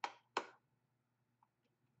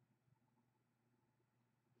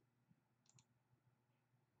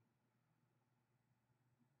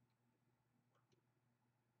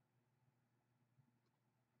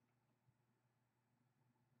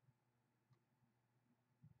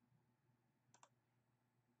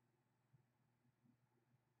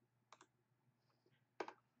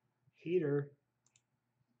 Heater.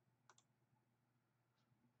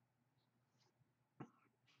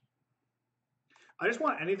 I just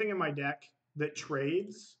want anything in my deck that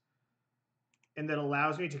trades and that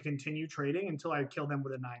allows me to continue trading until I kill them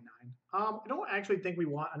with a 9/9. I don't actually think we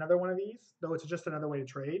want another one of these, though it's just another way to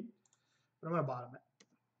trade. But I'm going to bottom it.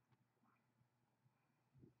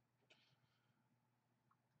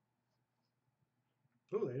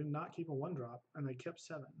 Oh, they did not keep a 1-drop, and they kept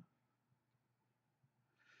 7.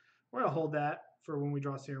 We're going to hold that for when we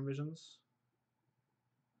draw Serum Visions.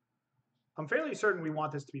 I'm fairly certain we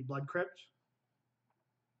want this to be Blood Crypt.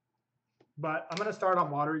 But I'm going to start on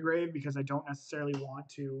Watery Grave because I don't necessarily want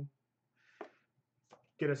to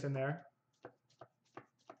get us in there.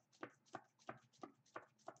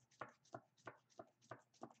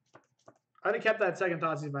 I'd have kept that second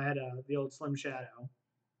Thoughtseize if I had the old Slim Shadow.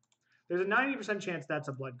 There's a 90% chance that's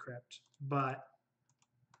a Blood Crypt, but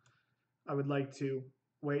I would like to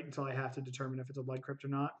wait until I have to determine if it's a Blood Crypt or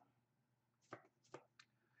not.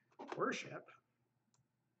 Worship.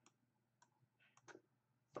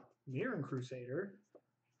 Mirror Crusader.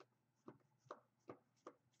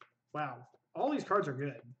 Wow, all these cards are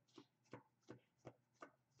good.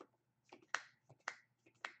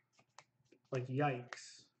 Like,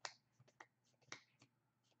 yikes.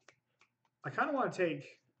 I kind of want to take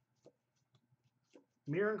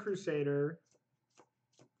Mirror Crusader.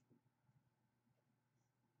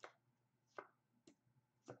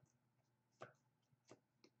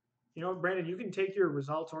 You know what, Brandon, you can take your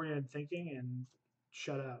results-oriented thinking and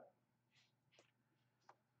shut up.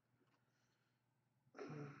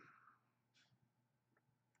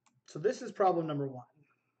 So this is problem number 1.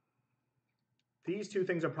 These two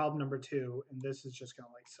things are problem number 2, and this is just going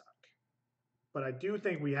to, like, suck. But I do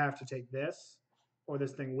think we have to take this, or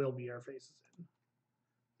this thing will be our faces in.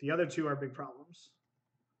 The other two are big problems.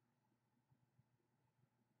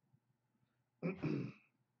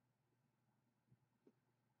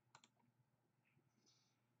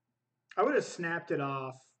 I would have snapped it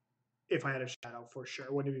off if I had a shadow for sure.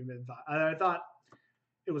 Wouldn't have even thought. I thought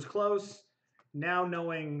it was close. Now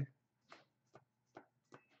knowing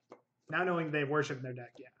they worship in their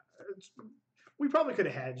deck, yeah, we probably could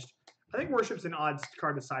have hedged. I think worship's an odd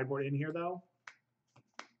card to sideboard in here though.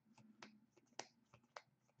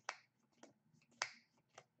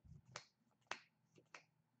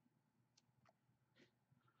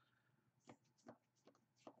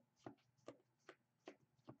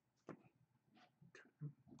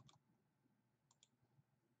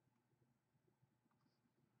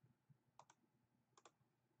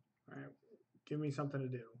 All right, give me something to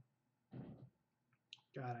do.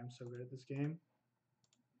 God, I'm so good at this game.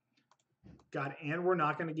 God, and we're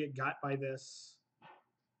not going to get got by this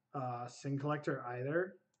Sin Collector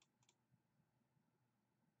either.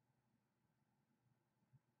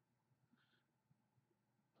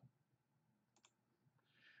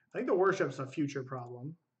 I think the worship's a future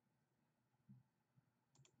problem.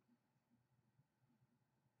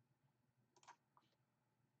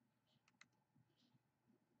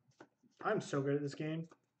 I'm so good at this game.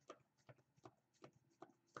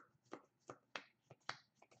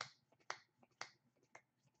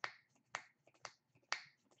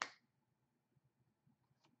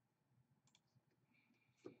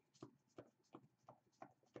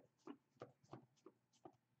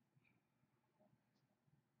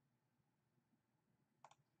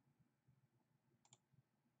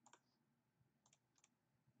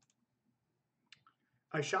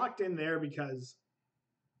 I shocked in there because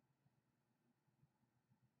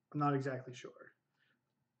I'm not exactly sure.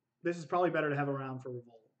 This is probably better to have around for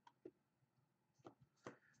Revolt.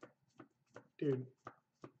 Dude,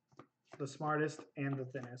 the smartest and the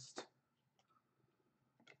thinnest.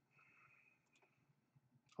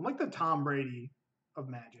 I'm like the Tom Brady of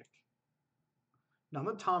Magic. No, I'm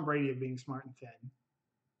the Tom Brady of being smart and thin.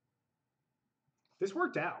 This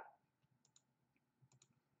worked out.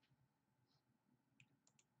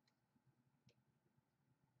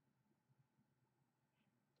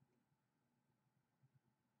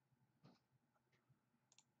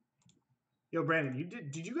 Yo, Brandon,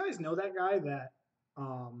 did you guys know that guy that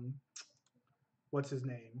what's his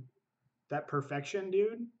name? That Perfection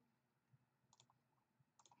dude?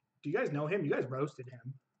 Do you guys know him? You guys roasted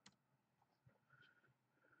him.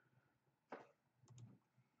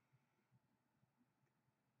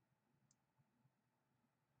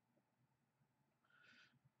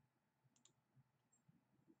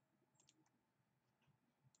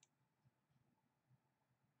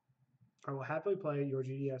 I will happily play your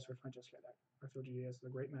GDS or Francesca deck. I feel GDS is a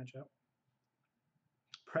great matchup.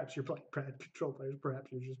 Perhaps you're playing bad control players.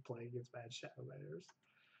 Perhaps you're just playing against bad shadow players.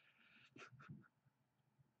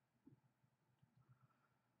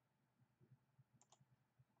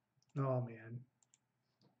 Oh, man.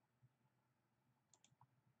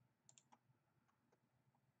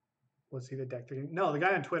 Was he the deck picking? No, the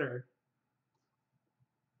guy on Twitter.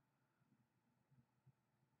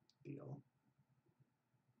 Deal.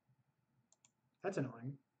 That's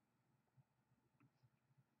annoying.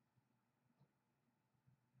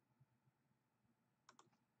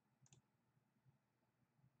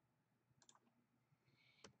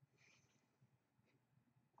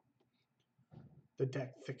 The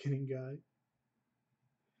deck thickening guy.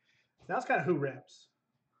 That's kind of who rips.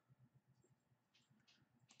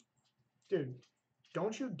 Dude,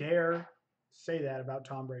 don't you dare say that about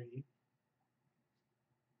Tom Brady.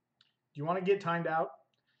 Do you want to get timed out?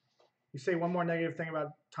 You say one more negative thing about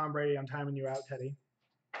Tom Brady, I'm timing you out, Teddy.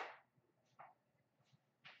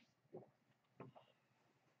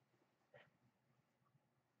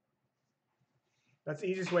 That's the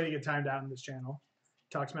easiest way to get timed out in this channel.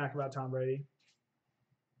 Talk smack about Tom Brady.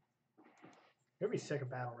 You'll be sick of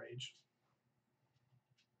Battle Rage.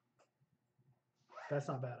 That's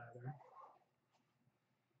not bad either.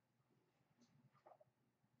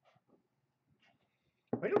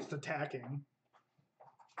 I think I'm just attacking.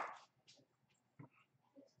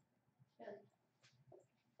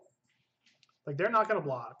 Like, they're not going to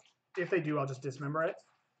block. If they do, I'll just dismember it.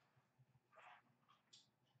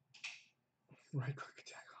 Right click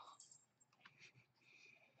attack.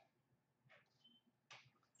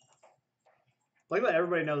 I'd like to let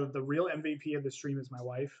everybody know that the real MVP of the stream is my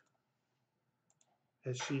wife,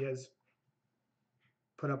 as she has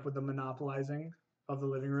put up with the monopolizing of the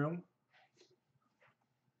living room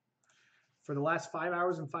for the last 5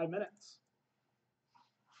 hours and 5 minutes.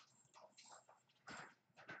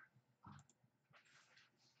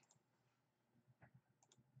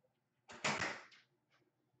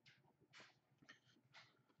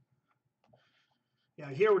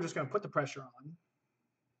 Yeah, here we're just going to put the pressure on.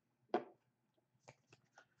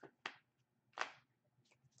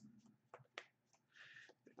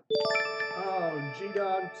 Oh,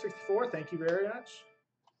 G-Dog64, thank you very much.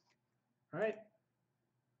 All right.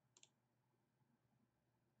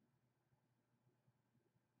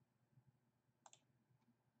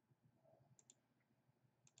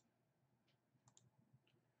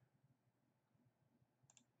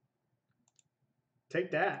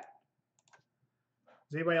 Take that.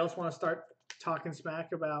 Does anybody else want to start talking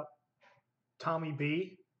smack about Tommy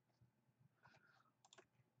B?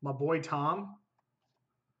 My boy Tom?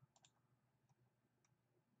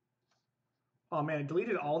 Oh man, it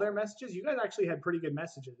deleted all their messages? You guys actually had pretty good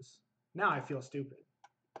messages. Now I feel stupid.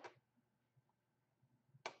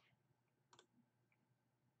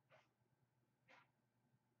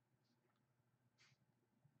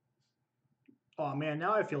 Oh man,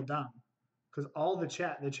 now I feel dumb. Because all the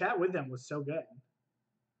chat with them was so good.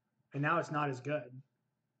 And now it's not as good.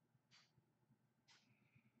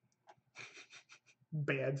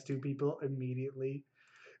 Bans 2 people immediately.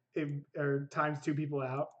 Or times 2 people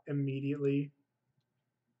out immediately.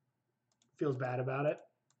 Feels bad about it.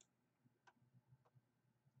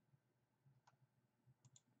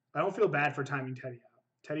 I don't feel bad for timing Teddy out.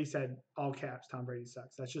 Teddy said, all caps, Tom Brady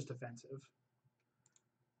sucks. That's just offensive.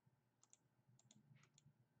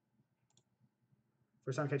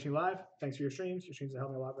 First time catching you live. Thanks for your streams. Your streams have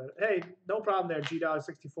helped me a lot better. Hey, no problem there,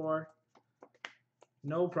 G-Dog64.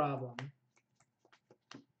 No problem.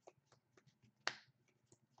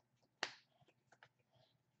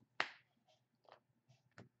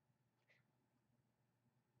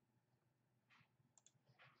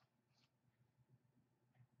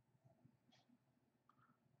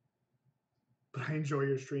 But I enjoy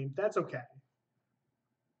your stream. That's okay.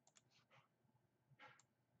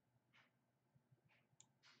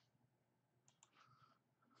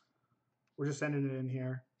 We're just sending it in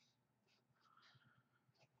here.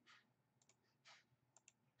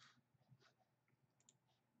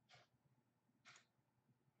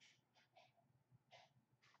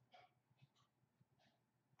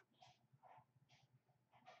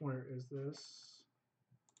 Where is this?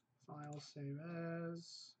 File, save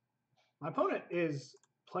as. My opponent is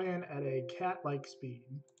playing at a cat-like speed.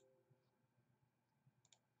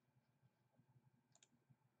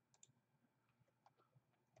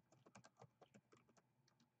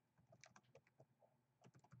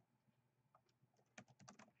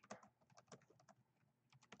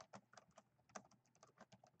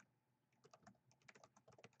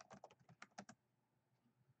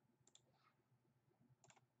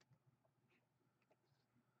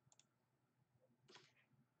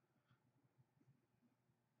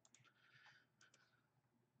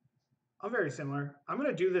 I'm very similar. I'm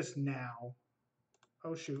going to do this now.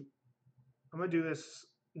 Oh, shoot. I'm going to do this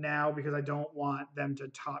now because I don't want them to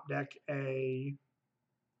top deck a...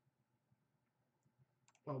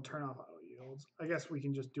 Well, turn off auto yields. I guess we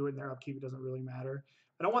can just do it in their upkeep. It doesn't really matter.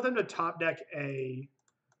 I don't want them to top deck a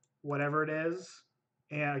whatever it is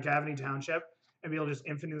and a Gavany Township and be able to just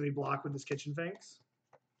infinitely block with this Kitchen Finks.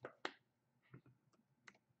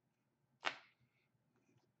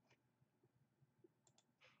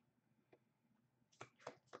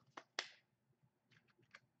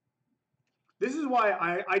 This is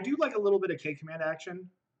why I do like a little bit of K-Command action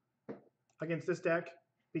against this deck,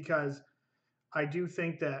 because I do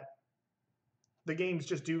think that the games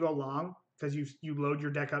just do go long because you load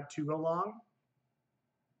your deck up to go long.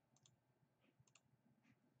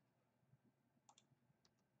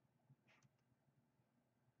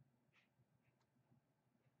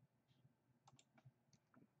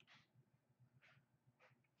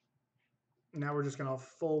 Now we're just going to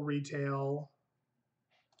full retail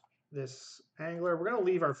this Angler. We're going to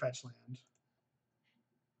leave our fetch land.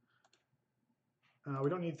 We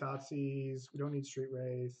don't need Thoughtseize. We don't need Street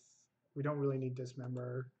Wraith. We don't really need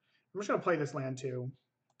Dismember. I'm just going to play this land too.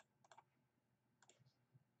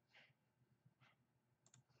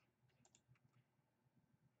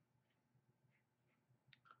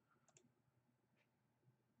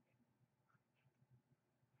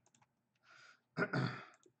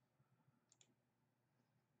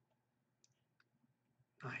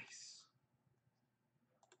 Nice.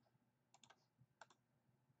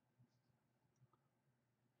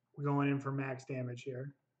 We're going in for max damage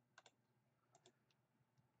here.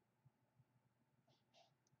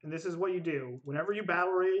 And this is what you do. Whenever you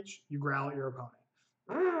battle rage, you growl at your opponent.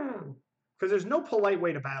 Because there's no polite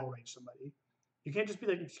way to battle rage somebody. You can't just be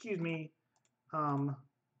like, excuse me.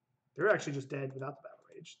 They're actually just dead without the battle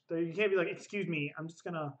rage. You can't be like, excuse me, I'm just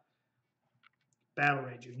going to battle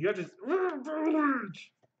rage you. You have to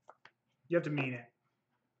you have to mean it.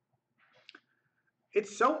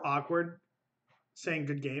 It's so awkward saying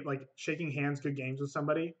good game, like shaking hands, good games with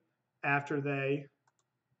somebody after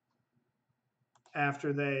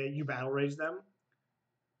you battle rage them.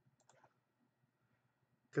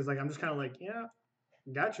 Because like I'm just kind of like, yeah,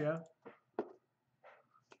 gotcha.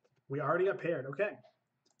 We already got paired. Okay.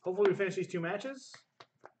 Hopefully we finish these 2 matches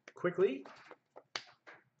quickly.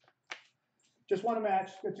 Just one a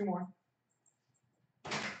match. Get 2 more.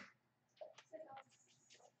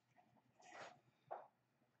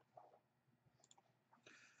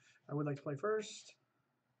 I would like to play first.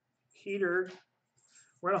 Heater.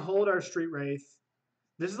 We're gonna hold our Street Wraith.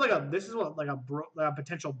 This is a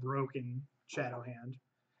potential broken shadow hand.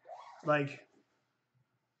 Like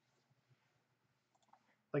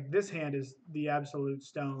this hand is the absolute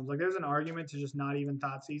stones. Like there's an argument to just not even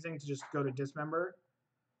Thoughtseizing, to just go to Dismember.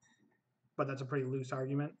 But that's a pretty loose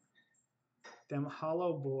argument. Them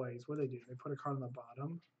hollow boys, what do? They put a card on the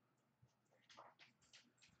bottom.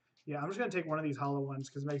 Yeah, I'm just gonna take one of these hollow ones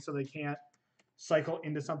because it makes so they can't cycle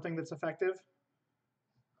into something that's effective.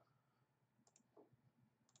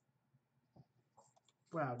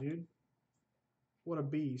 Wow, dude. What a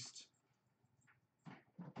beast.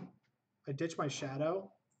 I ditch my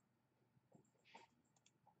shadow.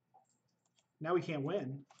 Now we can't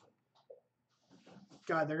win.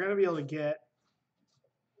 God, they're going to be able to get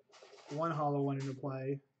one hollow one into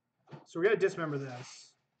play. So we're going to dismember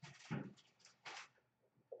this.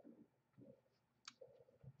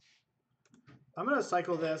 I'm going to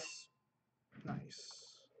cycle this.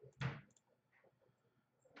 Nice.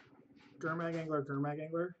 Gurmag Angler, Gurmag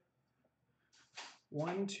Angler.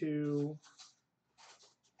 1, 2.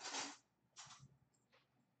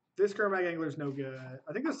 This Gurmag Angler is no good.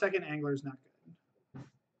 I think the second Angler is not good.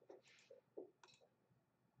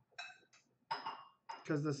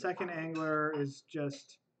 Because the second Angler is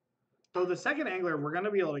just... So the second Angler, we're going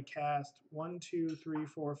to be able to cast 1, 2, 3,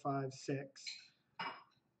 4, 5, 6,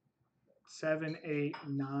 7, 8,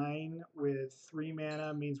 9 with 3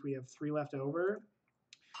 mana means we have 3 left over.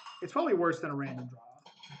 It's probably worse than a random draw,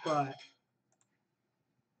 but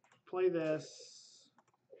play this.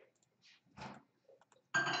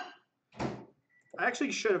 I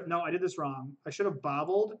actually should have, no, I did this wrong. I should have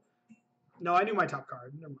baubled. No, I knew my top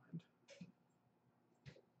card. Never mind.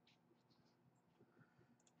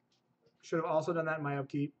 Should have also done that in my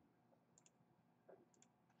upkeep.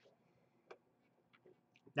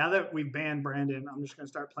 Now that we've banned Brandon, I'm just going to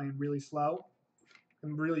start playing really slow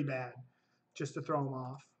and really bad just to throw him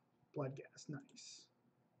off. Blood gas, nice.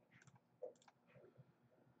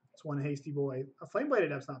 It's one hasty boy. A Flame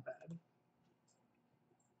Bladed Adept's not bad.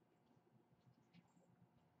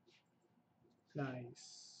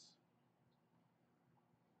 Nice.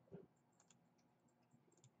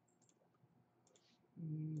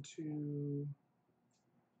 Two.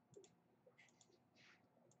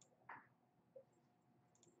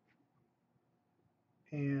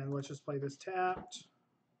 And let's just play this tapped.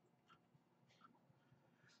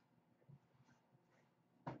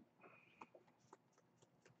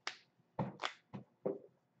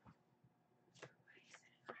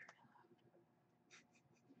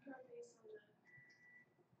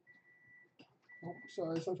 Oh,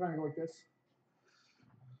 sorry, still trying to go like this.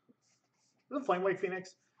 The Flame Wake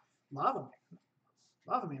Phoenix. Lava Man.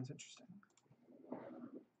 Lava Man's interesting.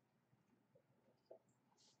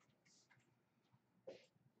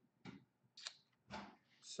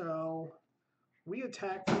 So we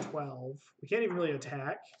attack for 12. We can't even really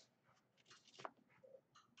attack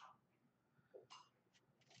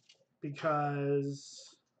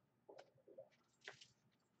because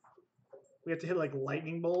we have to hit like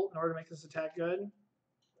Lightning Bolt in order to make this attack good.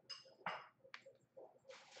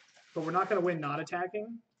 But we're not going to win not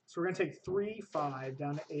attacking. So we're going to take 3, 5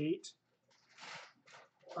 down to 8.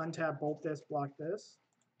 Untap, bolt this, block this.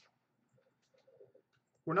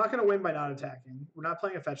 We're not going to win by not attacking. We're not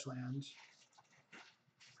playing a fetch land.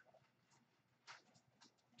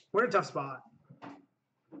 We're in a tough spot.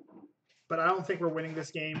 But I don't think we're winning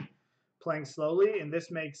this game playing slowly, and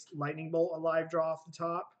this makes Lightning Bolt a live draw off the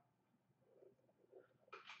top.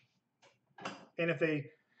 And if they,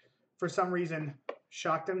 for some reason,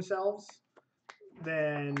 shock themselves,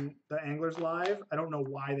 then the Angler's live. I don't know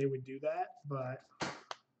why they would do that, but...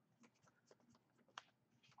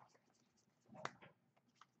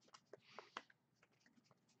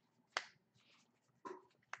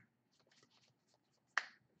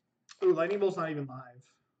 Ooh, Lightning Bolt's not even live.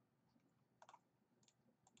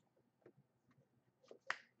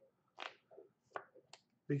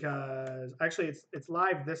 Because actually it's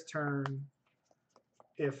live this turn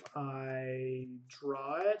if I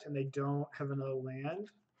draw it and they don't have another land.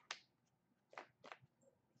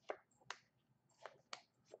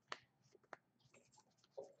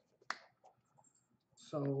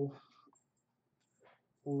 So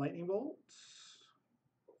Lightning Bolt.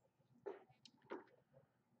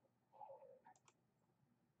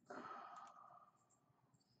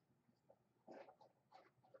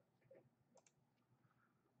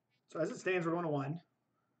 So as it stands, we're going to 1.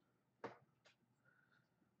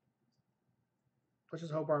 Let's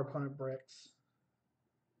just hope our opponent bricks.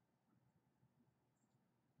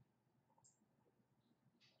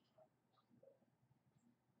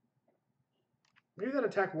 Maybe that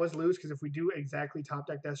attack was loose, because if we do exactly top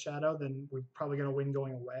deck Death Shadow, then we're probably going to win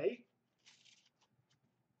going away.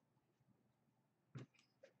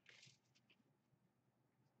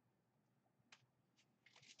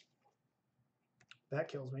 That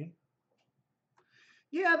kills me.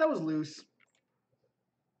 Yeah, that was loose.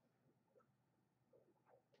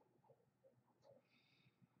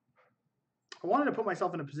 I wanted to put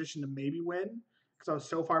myself in a position to maybe win because I was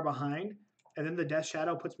so far behind. And then the Death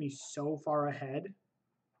Shadow puts me so far ahead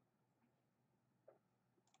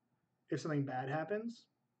if something bad happens.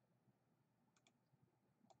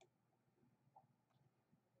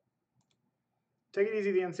 Take it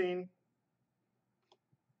easy, the Unseen.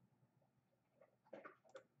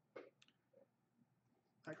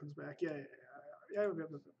 That comes back.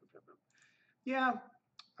 Yeah,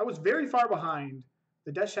 I was very far behind.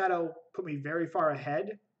 The Death Shadow put me very far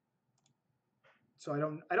ahead. So I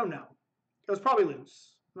don't know. It was probably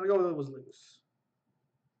loose. I'm gonna go with it was loose.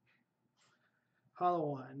 Hallowed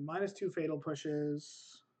One. -2 fatal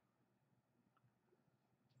pushes.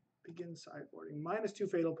 Begin sideboarding. -2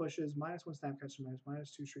 fatal pushes. -1 Snapcaster Mage.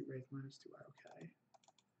 -2 Street Wraith. -2 IOK.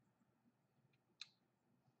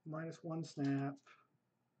 -1 Snap.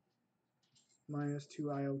 -2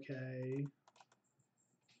 IOK.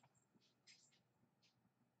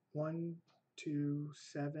 1, 2,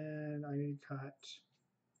 7. I need to cut.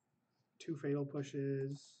 2 fatal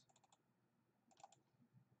pushes.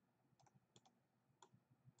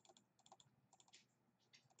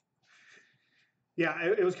 Yeah,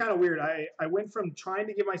 it was kind of weird. I went from trying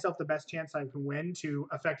to give myself the best chance I can win to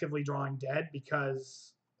effectively drawing dead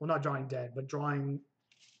because, well, not drawing dead, but drawing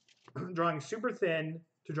super thin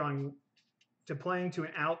to playing to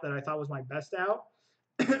an out that I thought was my best out,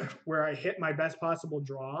 where I hit my best possible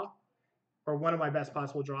draw, or one of my best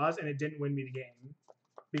possible draws, and it didn't win me the game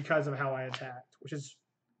because of how I attacked, which is,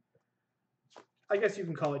 I guess you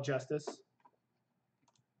can call it justice.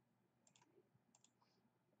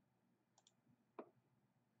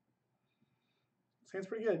 Sounds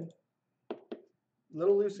pretty good. A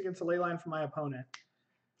little loose against the Leyline for my opponent.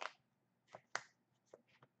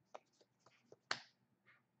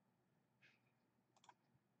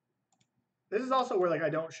 This is also where, like,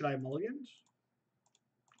 should I have mulligans?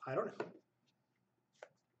 I don't know.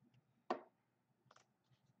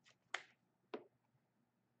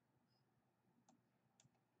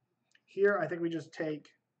 Here, I think we just take...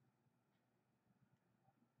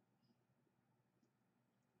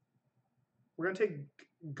 We're going to take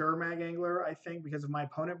Gurmag Angler, I think, because if my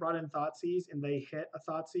opponent brought in Thoughtseize and they hit a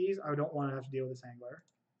Thoughtseizes, I don't want to have to deal with this Angler.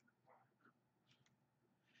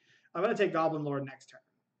 I'm going to take Goblin Lord next turn.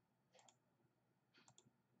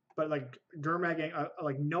 But like Gurmag,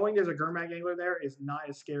 like knowing there's a Gurmag Angler there is not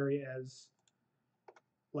as scary as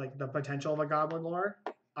like the potential of a Goblin Lore,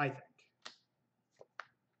 I think.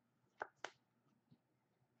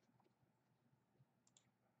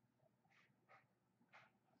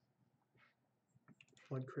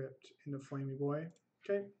 Blood Crypt into Flamey Boy.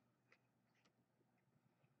 Okay.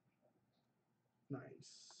 Nice.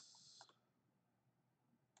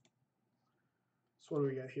 So what do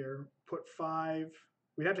we got here? Put 5.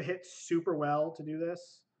 We'd have to hit super well to do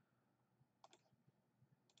this.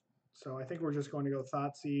 So I think we're just going to go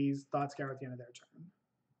Thoughtseize, Thought Scour at the end of their turn.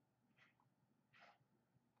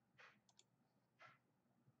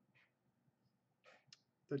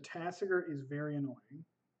 The Tassiger is very annoying.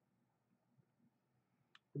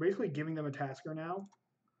 We're basically giving them a Tassiger now,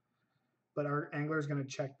 but our Angler is going to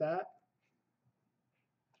check that.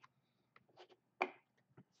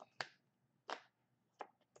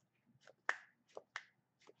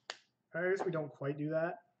 I guess we don't quite do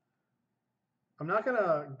that. I'm not going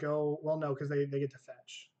to go... Well, no, because they get to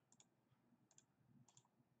fetch.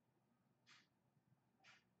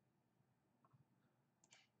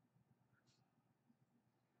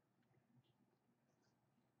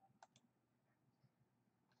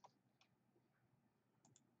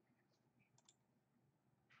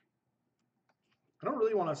 I don't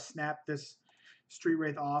really want to snap this Street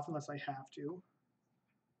Wraith off unless I have to.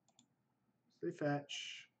 So they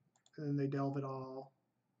fetch, and then they delve it all.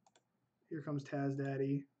 Here comes Taz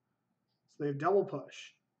Daddy. So they have double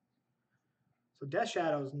push. So Death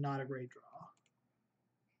Shadow is not a great draw.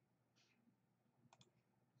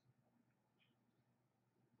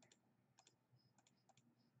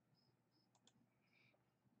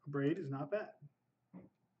 Abrade is not bad.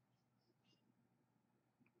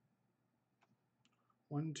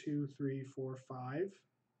 1, 2, 3, 4, 5.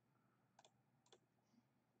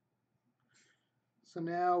 So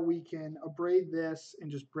now we can Abrade this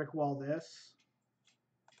and just brick wall this.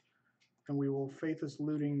 And we will Faithless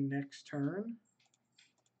Looting next turn.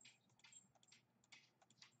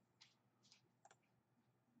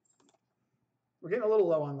 We're getting a little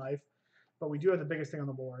low on life, but we do have the biggest thing on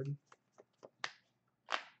the board.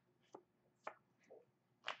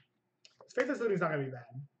 Faithless Looting is not going to be bad.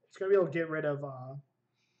 It's going to be able to get rid of...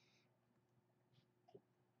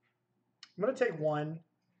 I'm going to take 1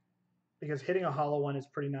 because hitting a Hallowed One is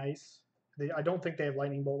pretty nice. I don't think they have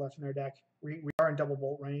Lightning Bolt left in their deck. We are in double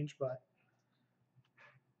bolt range, but...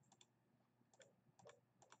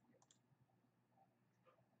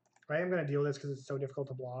 I am going to deal with this because it's so difficult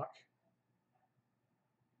to block.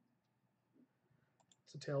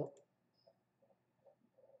 It's a tilt.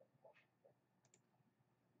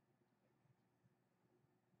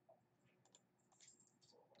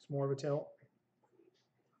 It's more of a tilt.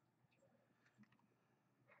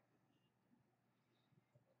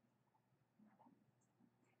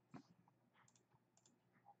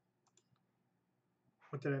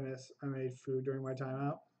 What did I miss? I made food during my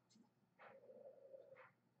timeout.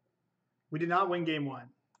 We did not win game 1.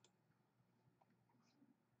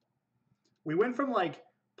 We went from like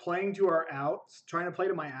playing to our outs, trying to play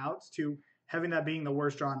to my outs, to having that being the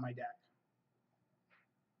worst draw in my deck.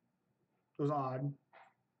 It was odd.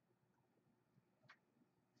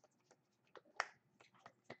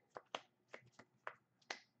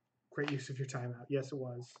 Great use of your timeout. Yes, it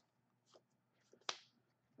was.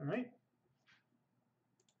 All right.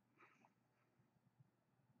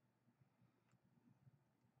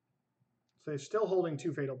 So they're still holding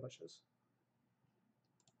 2 fatal pushes.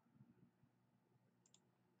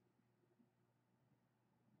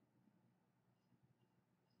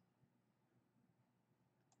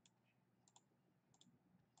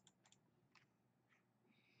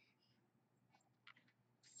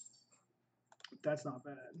 That's not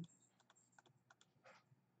bad.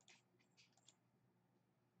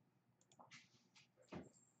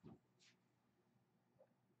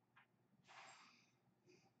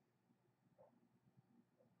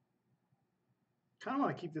 Kind of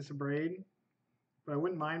want to keep this Abrade, but I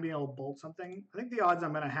wouldn't mind being able to bolt something. I think the odds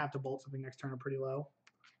I'm going to have to bolt something next turn are pretty low.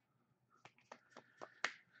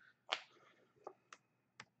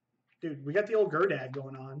 Dude, we got the old Gurdag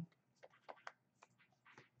going on.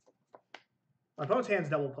 My opponent's hand's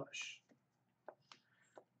double push.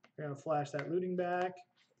 We're going to flash that looting back.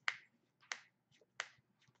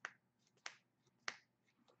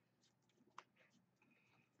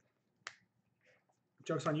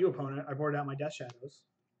 Joke's on you, opponent. I boarded out my Death Shadows.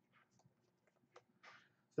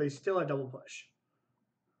 So they still have double push.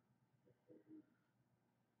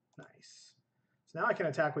 Nice. So now I can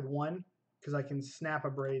attack with 1 because I can snap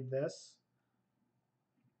Abrade this.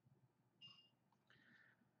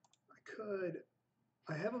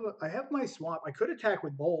 I have my swamp. I could attack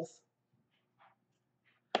with both.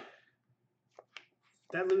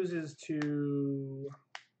 That loses to...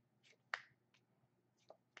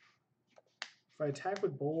 If I attack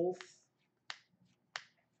with both...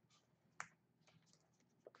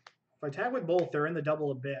 If I attack with both, they're in the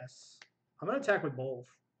double abyss. I'm going to attack with both.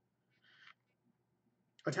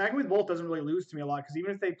 Attacking with both doesn't really lose to me a lot, because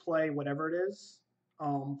even if they play whatever it is,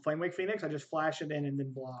 Flamewake Phoenix, I just flash it in and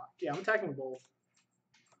then block. Yeah, I'm attacking with both.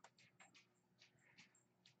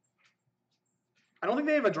 I don't think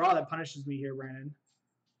they have a draw that punishes me here, Brandon.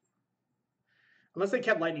 Unless they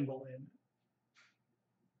kept Lightning Bolt in.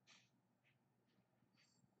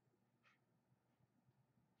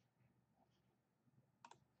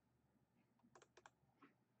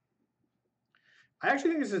 I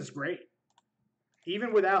actually think this is great.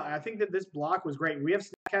 Even without, I think that this block was great. We have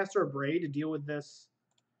Snapcaster Abrade to deal with this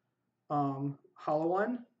Hallowed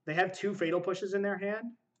One. They have 2 Fatal Pushes in their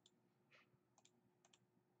hand.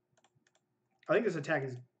 I think this attack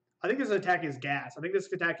is gas. I think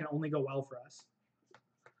this attack can only go well for us.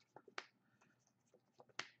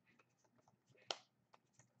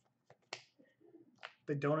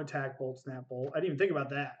 They don't attack Bolt, Snap, Bolt. I didn't even think about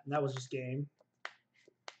that. And that was just game.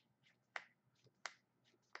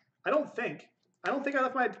 I don't think I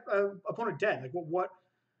left my opponent dead. Like what?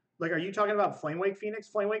 Like, are you talking about Flamewake Phoenix?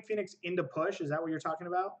 Flamewake Phoenix into push? Is that what you're talking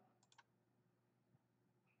about?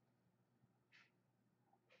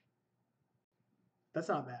 That's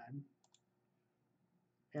not bad.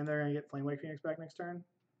 And they're gonna get Flamewake Phoenix back next turn.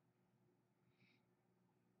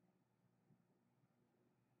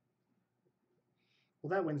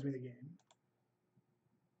 Well, that wins me the game.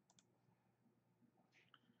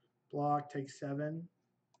 Block, take 7.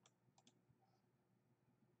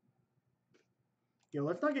 Yo,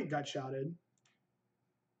 let's not get gut shotted.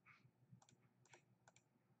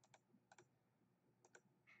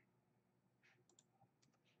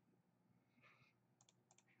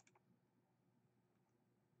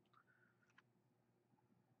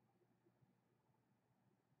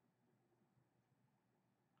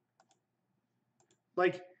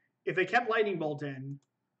 Like, if they kept Lightning Bolt in,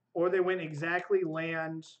 or they went exactly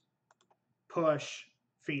land, push,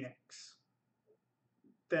 Phoenix,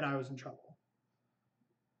 then I was in trouble.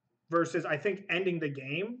 Versus, I think, ending the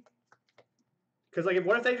game. Because, like,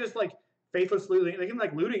 what if they just, like, Faithless Looting? They can,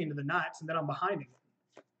 like, looting into the nuts, and then I'm behind it.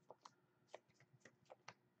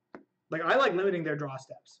 Like, I like limiting their draw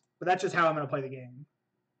steps. But that's just how I'm going to play the game.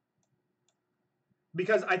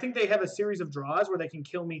 Because I think they have a series of draws where they can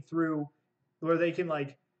kill me through, where they can,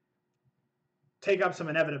 like, take up some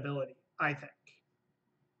inevitability, I think.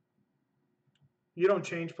 You don't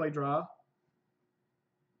change, play, draw.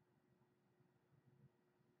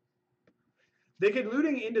 They could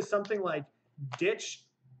looting into something like ditch,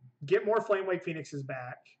 get more Flamewake Phoenixes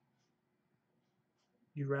back.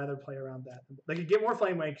 You'd rather play around that. They could get more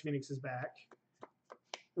Flamewake Phoenixes back,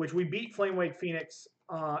 which we beat Flamewake Phoenix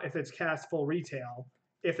if it's cast full retail,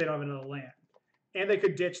 if they don't have another land. And they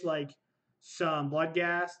could ditch like some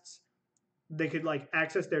Bloodghasts. They could like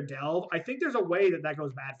access their Delve. I think there's a way that that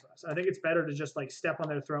goes bad for us. I think it's better to just like step on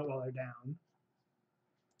their throat while they're down.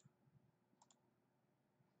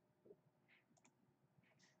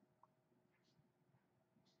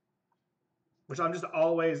 Which I'm just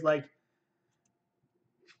always like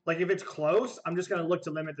if it's close, I'm just going to look to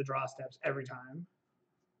limit the draw steps every time.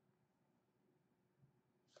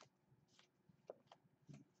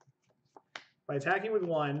 By attacking with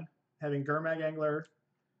 1, having Gurmag Angler,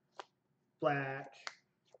 black,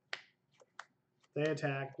 they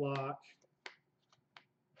attack, block,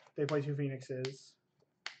 they play 2 Phoenixes,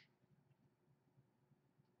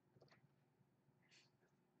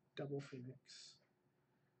 double Phoenix.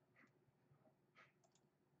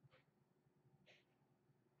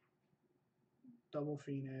 Double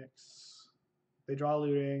Phoenix. They draw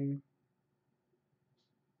looting.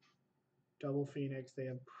 Double Phoenix.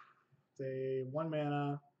 They 1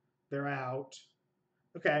 mana. They're out.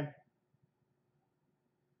 Okay.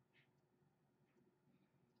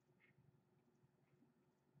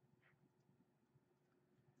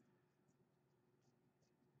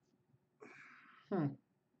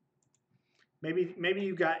 Maybe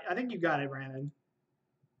you got. I think you got it, Brandon.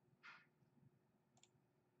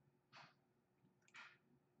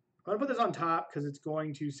 I'm gonna put this on top because it's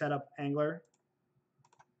going to set up Angler.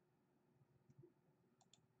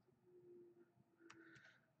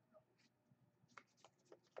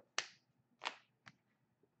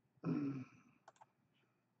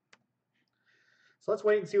 So let's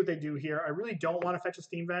wait and see what they do here. I really don't want to fetch a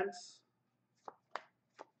Steam Vents.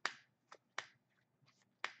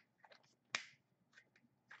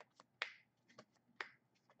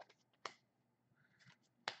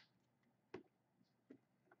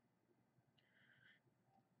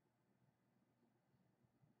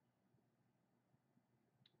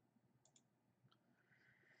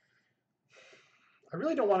 I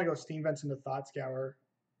really don't want to go Steam Vents into Thought Scour,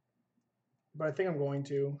 but I think I'm going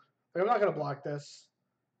to. Like, I'm not going to block this.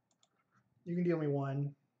 You can deal me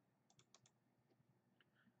 1.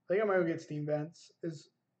 I think I might go get Steam Vents, as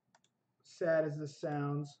sad as this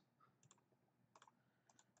sounds.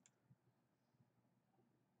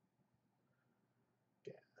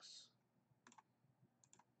 Gas.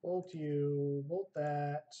 Bolt you, bolt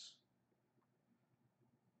that.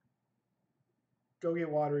 Go get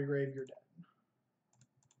Watery Grave, you're dead.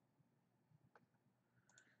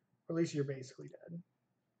 Or at least you're basically dead.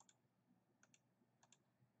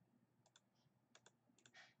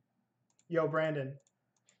 Yo, Brandon.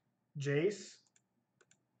 Jace.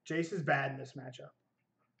 Jace is bad in this matchup.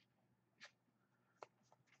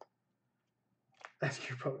 Ask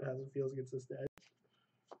your opponent how it feels against this deck.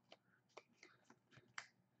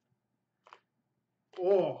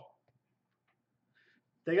 Oh.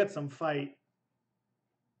 They got some fight.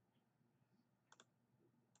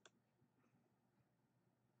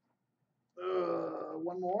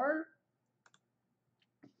 One more.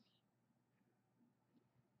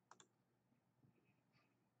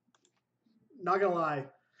 Not gonna lie.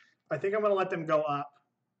 I think I'm gonna let them go up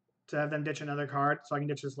to have them ditch another card so I can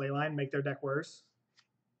ditch this Leyline, make their deck worse.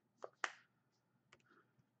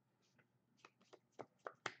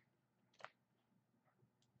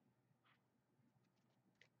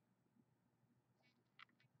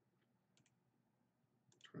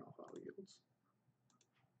 Turn off auto yields.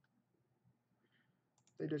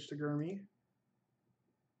 They ditched a Gurmy.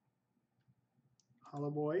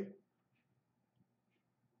 Hollow Boy.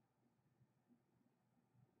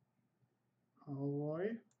 Hollow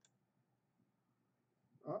Boy.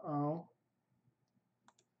 Uh-oh.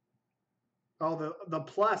 Oh, the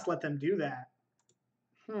plus let them do that.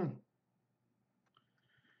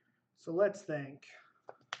 So let's think.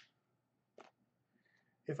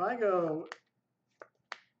 If I go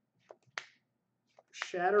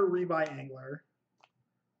Shatter Rebuy Angler,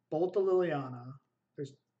 Bolt the Liliana,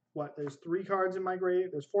 there's what? There's 3 cards in my grave.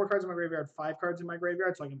 There's 4 cards in my graveyard, 5 cards in my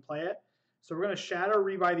graveyard, so I can play it. So we're going to Shatter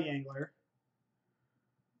Rebuy the Angler.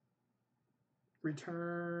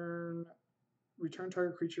 Return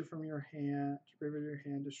target creature from your hand, graveyard your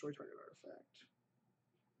hand, destroy target artifact.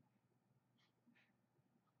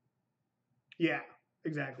 Yeah,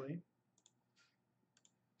 exactly.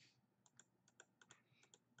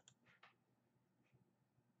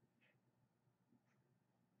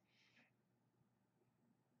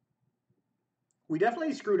 We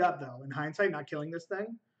definitely screwed up, though, in hindsight, not killing this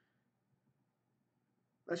thing.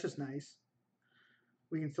 That's just nice.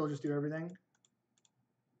 We can still just do everything.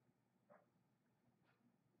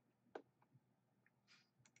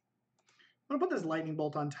 I'm going to put this lightning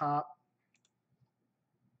bolt on top.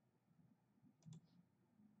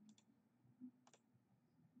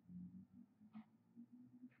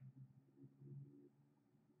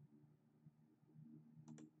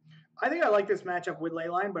 I think I like this matchup with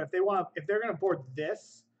Leyline, but if they're going to board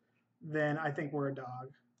this, then I think we're a dog.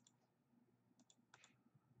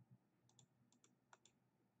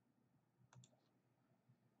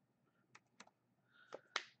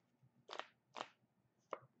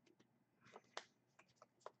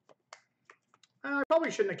 I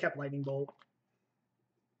probably shouldn't have kept Lightning Bolt.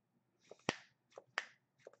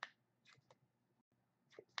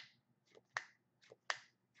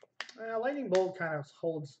 Lightning Bolt kind of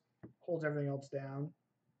holds everything else down.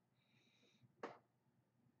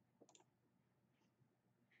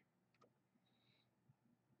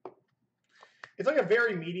 It's like a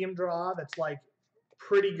very medium draw that's like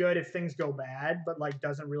pretty good if things go bad, but like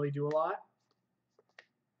doesn't really do a lot.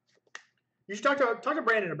 You should talk to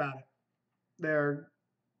Brandon about it. There,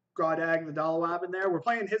 Grawdag, the Dollaway in there. We're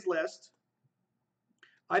playing his list.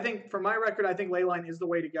 I think, for my record, I think Leyline is the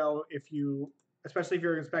way to go especially if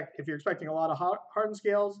you're expecting a lot of hardened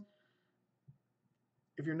scales.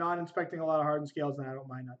 If you're not expecting a lot of hardened scales, then I don't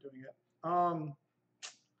mind not doing it.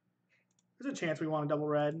 There's a chance we want a double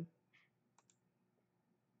red.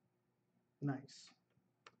 Nice.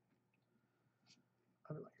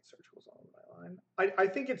 I would like it surgicals on my line. I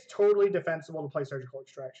think it's totally defensible to play Surgical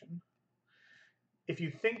Extraction.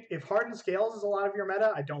 If Hardened Scales is a lot of your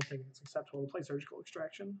meta, I don't think it's acceptable to play Surgical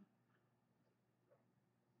Extraction.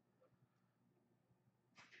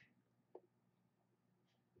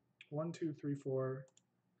 One, two, three, four.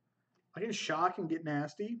 I can shock and get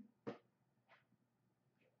nasty. I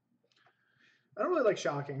don't really like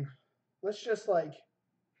shocking. Let's just like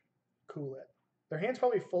cool it. Their hand's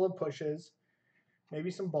probably full of pushes. Maybe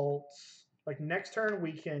some bolts. Like next turn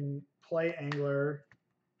we can play Angler.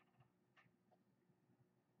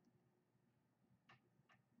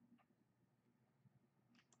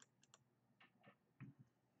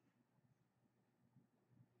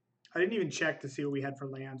 I didn't even check to see what we had for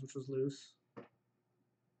lands, which was loose.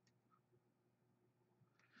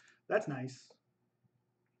 That's nice.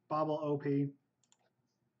 Bauble OP.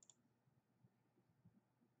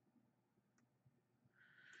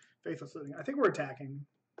 Faithless Looting. I think we're attacking.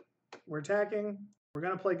 We're attacking. We're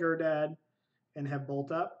going to play Gurdad and have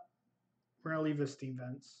Bolt up. We're going to leave the Steam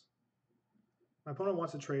Vents. My opponent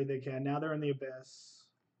wants to trade, they can. Now they're in the Abyss.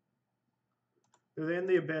 They're in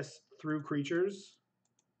the Abyss through creatures.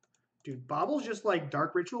 Dude, Bauble's just like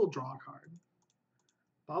Dark Ritual, draw a card.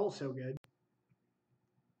 Bauble's so good.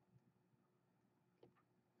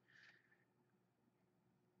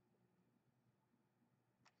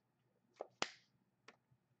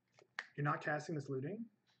 You're not casting this looting?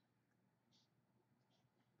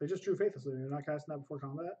 They just drew Faithless Looting. They're not casting that before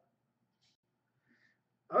combat?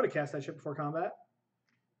 I would have cast that shit before combat.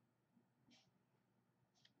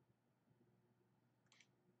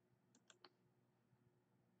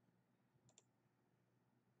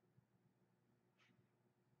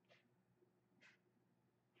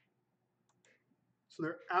 So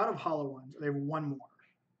they're out of Hallowed Ones. They have one more.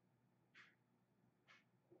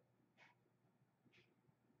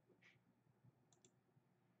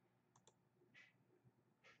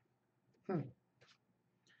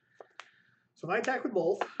 So if I attack with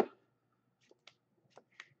both,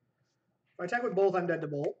 I'm dead to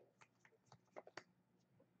bolt.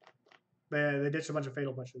 They ditched a bunch of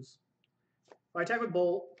fatal pushes. If I attack with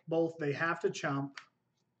both, they have to chump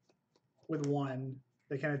with one.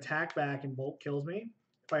 They can attack back and bolt kills me.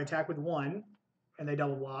 If I attack with one and they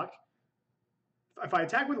double block. If I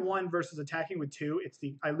attack with one versus attacking with two,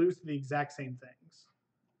 I lose the exact same things.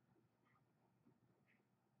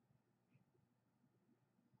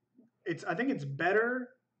 I think it's better.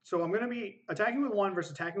 So I'm going to be attacking with one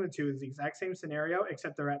versus attacking with two is the exact same scenario,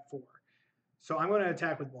 except they're at 4. So I'm going to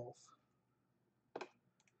attack with both.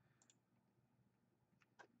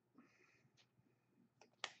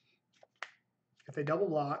 If they double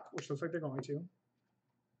block, which looks like they're going to.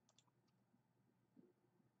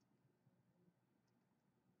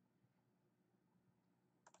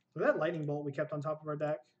 So that lightning bolt we kept on top of our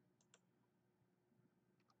deck.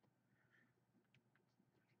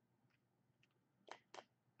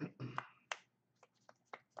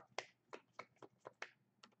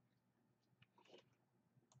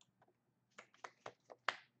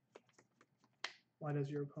 Why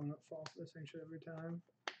does your opponent fall for this thing shit every time?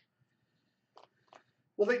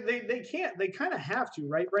 Well, they can't. They kind of have to,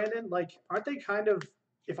 right, Brandon? Like, aren't they kind of...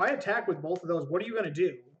 If I attack with both of those, what are you going to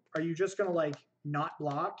do? Are you just going to, like, not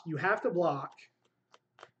block? You have to block.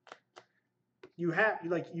 You have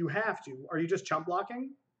to. Are you just chump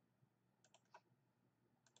blocking?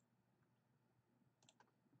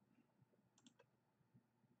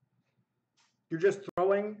 You're just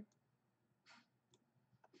throwing.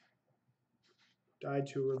 Died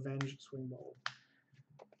to a revenge swing bolt.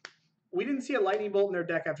 We didn't see a lightning bolt in their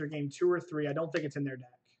deck after game 2 or 3. I don't think it's in their deck.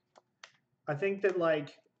 I think that,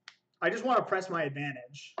 like, I just want to press my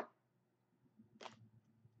advantage.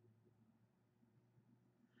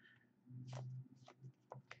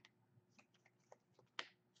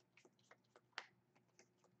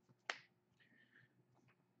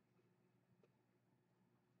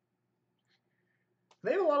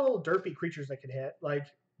 They have a lot of little derpy creatures that could hit. Like,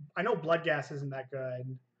 I know Bloodghast isn't that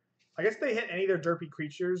good. I guess they hit any of their derpy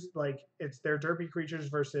creatures. Like, it's their derpy creatures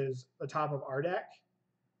versus the top of our deck.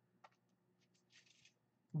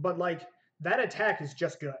 But, like, that attack is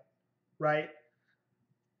just good, right?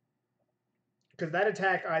 Because that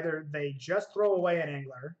attack, either they just throw away an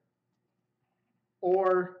Angler,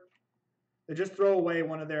 or they just throw away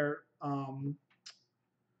one of their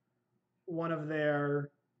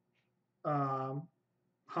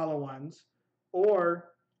Hollow Ones, or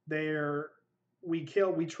we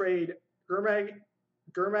trade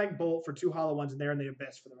Gurmag Bolt for 2 Hollow Ones, and they're in the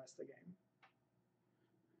Abyss for the rest of the game.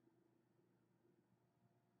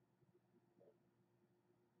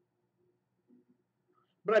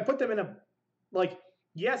 But I put them in a, like,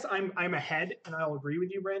 yes, I'm ahead, and I'll agree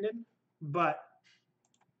with you, Brandon, but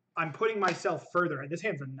I'm putting myself further ahead. This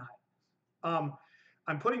hand's a nut.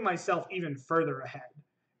 I'm putting myself even further ahead,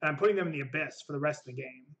 and I'm putting them in the Abyss for the rest of the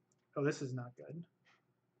game. Oh, this is not good.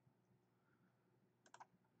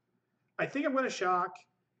 I think I'm going to shock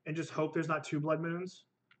and just hope there's not 2 Blood Moons.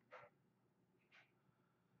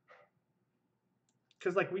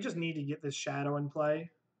 Because, like, we just need to get this Shadow in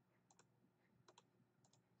play.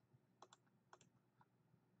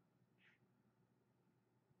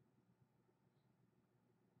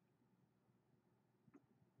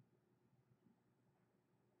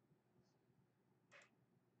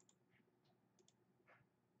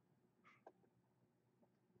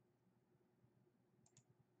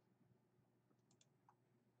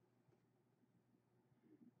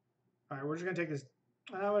 All right, we're just going to take this.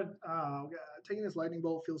 Oh, God. Taking this Lightning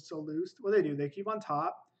Bolt feels so loose. What do? They keep on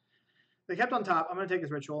top. They kept on top. I'm going to take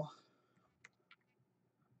this Ritual.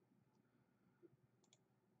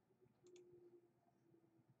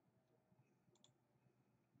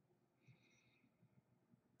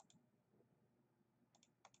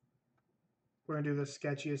 We're going to do the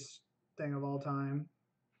sketchiest thing of all time.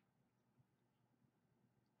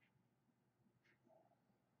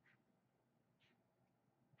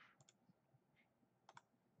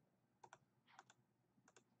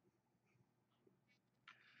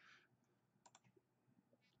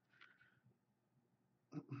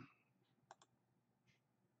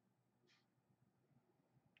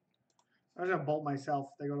 I'm just gonna bolt myself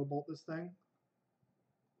if they go to bolt this thing.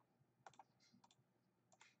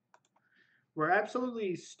 We're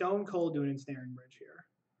absolutely stone cold doing Ensnaring Bridge here.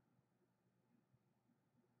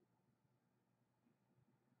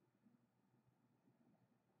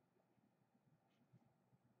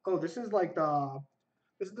 Oh, this is like the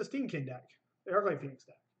Steamkin deck, the Arclight Phoenix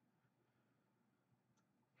deck.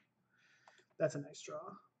 That's a nice draw.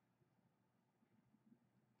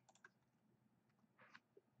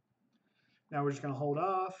 Now we're just gonna hold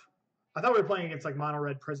off. I thought we were playing against like mono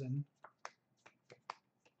red prison.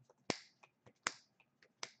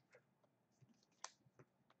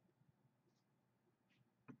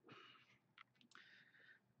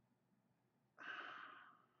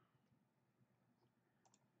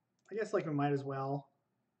 I guess like we might as well,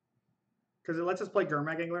 because it lets us play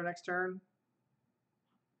Gurmag Angler next turn.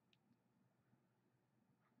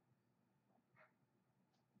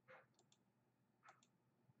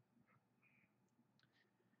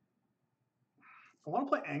 I want to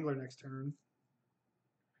play Angler next turn.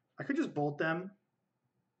 I could just bolt them.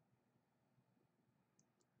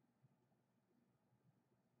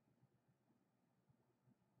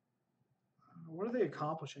 What are they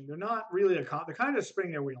accomplishing? They're not really they're kind of just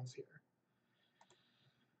spinning their wheels here.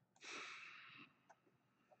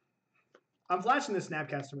 I'm flashing the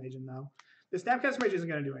Snapcaster Mage in though. The Snapcaster Mage isn't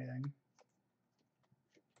going to do anything.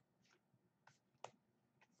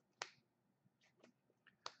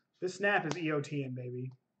 This snap is EOTing,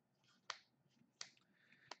 baby.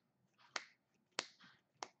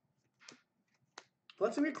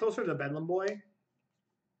 Let's get closer to the Bedlam Boy.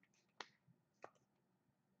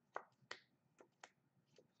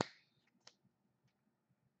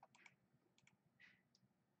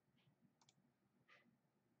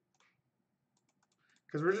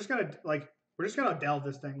 Because we're just gonna delve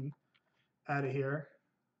this thing out of here.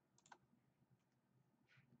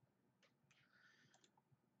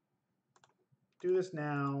 Do this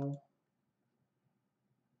now.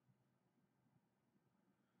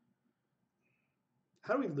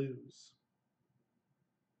 How do we lose?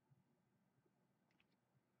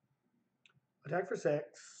 Attack for 6.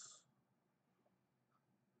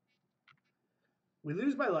 We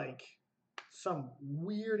lose by like some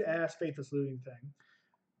weird ass Faithless Looting thing.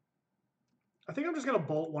 I think I'm just gonna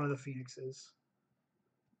bolt one of the Phoenixes.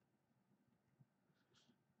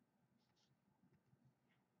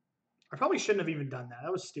 I probably shouldn't have even done that.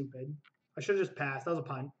 That was stupid. I should have just passed. That was a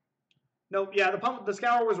punt. Nope. Yeah, the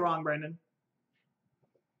scour was wrong, Brandon.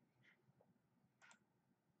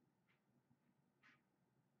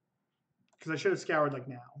 Because I should have scoured like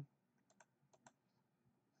now.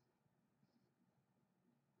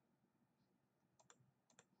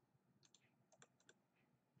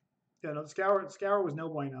 Yeah, no, the scour was no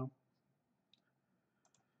bueno.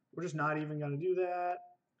 We're just not even going to do that.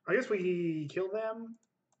 I guess we kill them.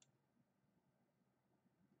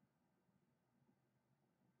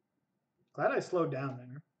 Glad I slowed down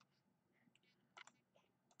there.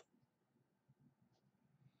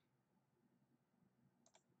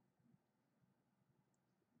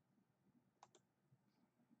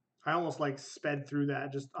 I almost like sped through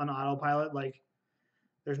that just on autopilot. Like,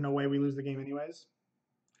 there's no way we lose the game anyways.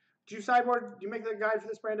 Did you sideboard? Did you make the guide for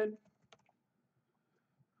this, Brandon?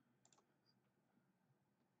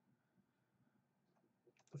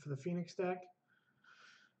 For the Phoenix deck.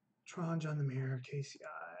 Tronj on the Mirror, KCI.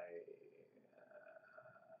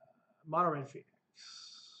 Mono Red Phoenix.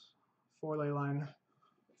 4 Leyline.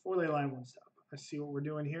 4 Leyline, 1 stop. Let's see what we're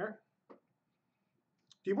doing here.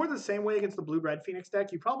 Do you board the same way against the blue-red Phoenix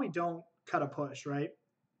deck? You probably don't cut a push, right?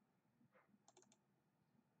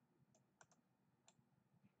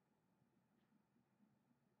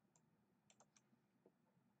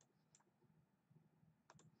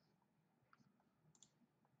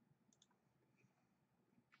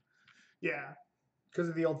 Yeah, because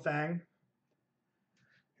of the old Fang.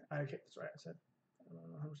 Okay, that's right. I said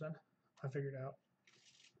 100%. I figured out.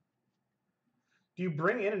 Do you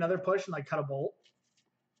bring in another push and like cut a bolt?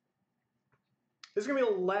 This is going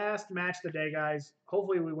to be the last match of the day, guys.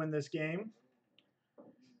 Hopefully we win this game.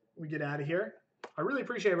 We get out of here. I really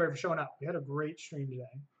appreciate everybody for showing up. We had a great stream today.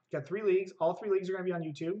 Got 3 leagues. All 3 leagues are going to be on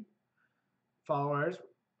YouTube. Followers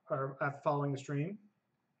are following the stream.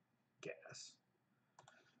 Guess.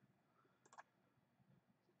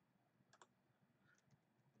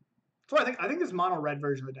 So I think this mono red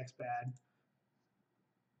version of the deck's bad.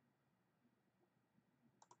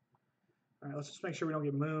 All right, let's just make sure we don't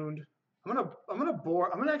get mooned. I'm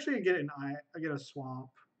gonna actually get a swamp.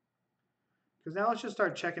 Because now let's just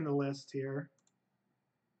start checking the list here.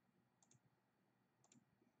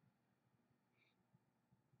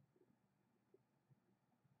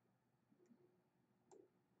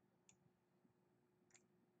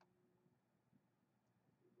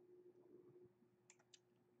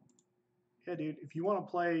 Yeah, dude, if you want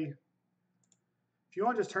to play, if you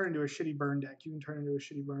want to just turn into a shitty burn deck, you can turn into a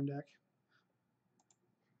shitty burn deck.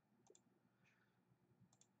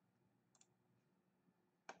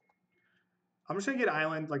 I'm just going to get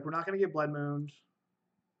Island. Like, we're not going to get Blood Moon.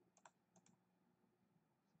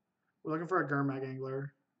 We're looking for a Gurmag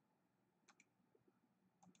Angler.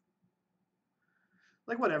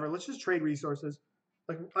 Like, whatever. Let's just trade resources.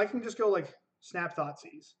 Like, I can just go, like, snap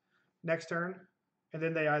Thoughtseize next turn. And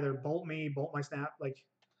then they either bolt me, bolt my snap. Like,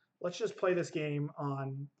 let's just play this game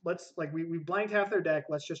on... Let's, like, we blanked half their deck.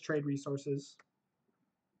 Let's just trade resources.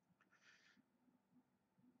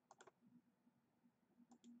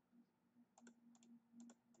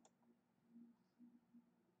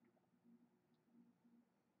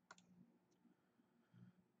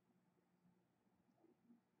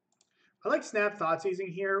 I like snap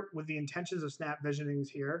Thoughtseizing here with the intentions of snap Visionings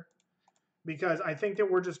here. Because I think that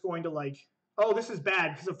we're just going to, like... Oh, this is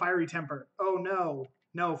bad because of Fiery Temper. Oh, no.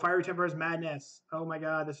 No, Fiery Temper is madness. Oh, my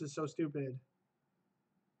God. This is so stupid.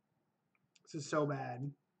 This is so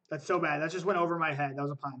bad. That's so bad. That just went over my head. That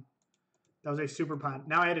was a pun. That was a super pun.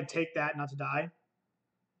 Now I had to take that not to die.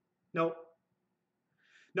 Nope.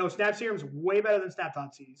 No, Snap Serum's way better than Snap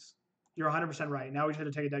Thoughtseize. You're 100% right. Now we just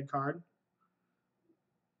had to take a dead card.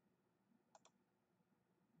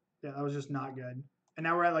 Yeah, that was just not good. And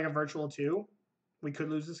now we're at like a virtual 2. We could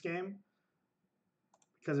lose this game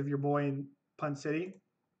because of your boy in Pun City.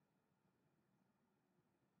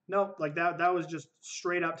 No, like that was just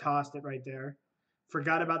straight up tossed it right there.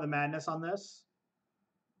 Forgot about the madness on this.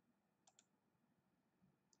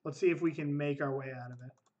 Let's see if we can make our way out of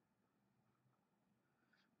it.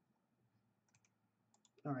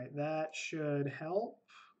 All right, that should help.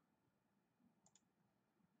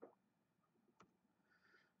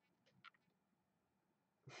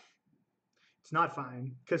 It's not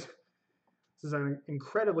fine because this is an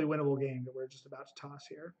incredibly winnable game that we're just about to toss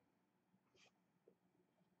here.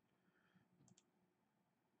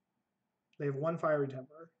 They have one Fiery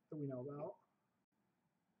Temper that we know about.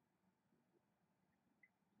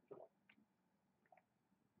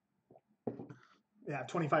 Yeah,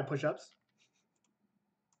 25 push-ups.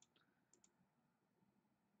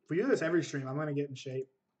 If we do this every stream, I'm going to get in shape.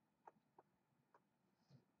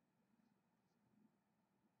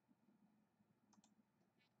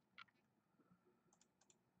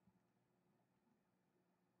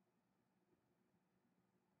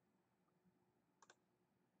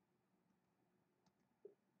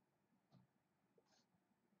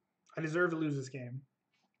 I deserve to lose this game.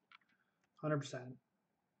 100%.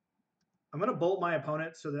 I'm going to bolt my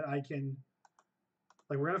opponent so that I can...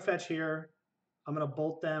 Like, we're going to fetch here. I'm going to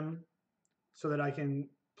bolt them so that I can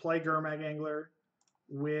play Gurmag Angler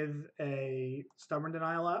with a Stubborn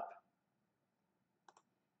Denial up.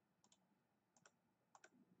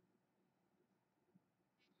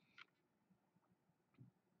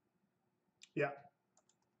 Yeah.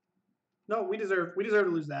 No, we deserve to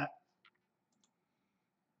lose that.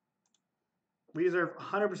 We deserve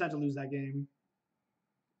 100% to lose that game.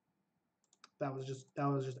 That was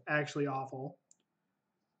just actually awful.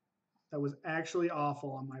 That was actually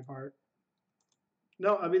awful on my part.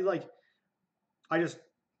 No, I mean, like, I just,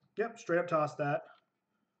 yep, straight up tossed that.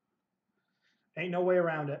 Ain't no way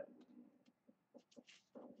around it.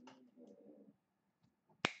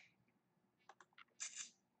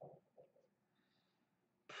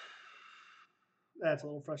 That's a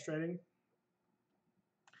little frustrating.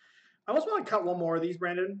 I almost want to cut one more of these,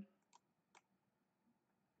 Brandon.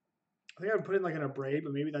 I think I would put in like an Abrade,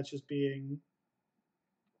 but maybe that's just being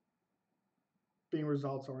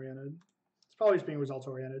results oriented. It's probably just being results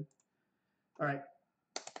oriented. All right.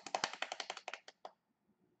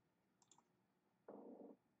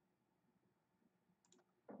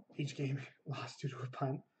 Each game lost due to a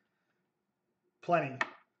punt. Plenty.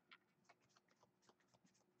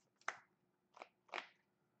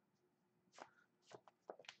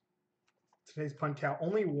 Today's punt count,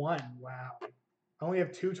 only 1. Wow. I only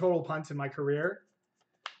have 2 total punts in my career.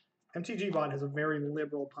 MTG Bot has a very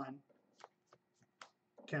liberal punt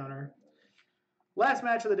counter. Last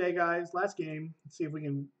match of the day, guys. Last game. Let's see if we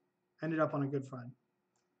can end it up on a good front.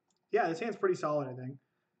 Yeah, this hand's pretty solid, I think.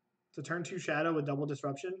 It's a turn 2 Shadow with double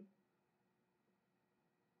disruption.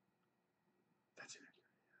 That's it.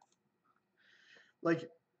 Like,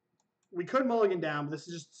 we could mulligan down, but this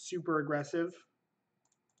is just super aggressive.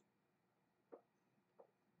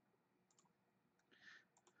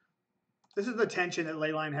 This is the tension that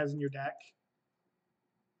Leyline has in your deck.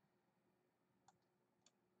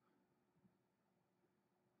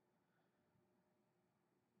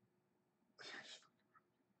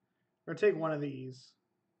 We're going to take one of these,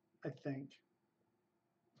 I think.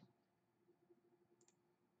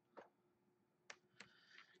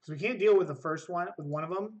 So we can't deal with the first one, with one of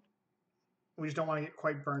them. We just don't want to get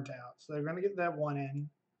quite burnt out. So they're going to get that one in.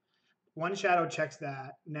 One shadow checks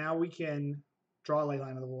that. Now we can draw a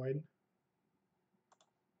Leyline of the Void.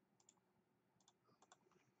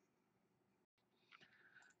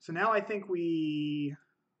 So now I think we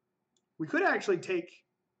could actually take,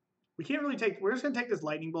 we can't really take, we're just going to take this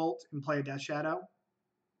Lightning Bolt and play a Death Shadow.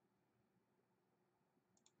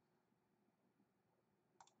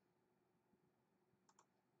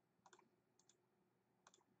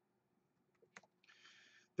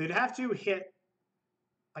 They'd have to hit,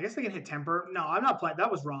 I guess they can hit Temper. No, I'm not playing, that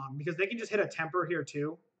was wrong, because they can just hit a Temper here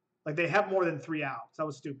too. Like they have more than 3 outs. That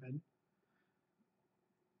was stupid.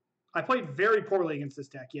 I played very poorly against this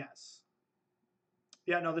deck, yes.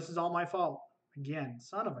 Yeah, no, this is all my fault. Again,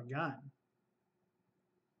 son of a gun.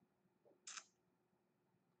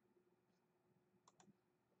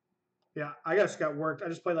 Yeah, I just got worked. I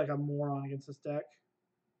just played like a moron against this deck.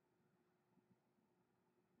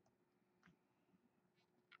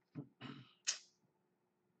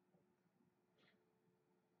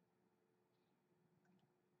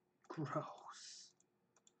 Gross.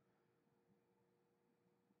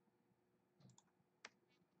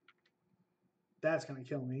 That's going to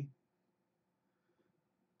kill me.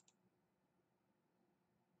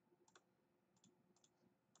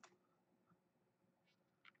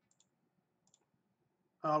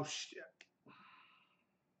 Oh, shit.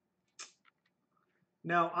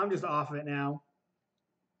 No, I'm just off it now.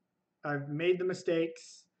 I've made the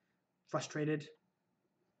mistakes. Frustrated.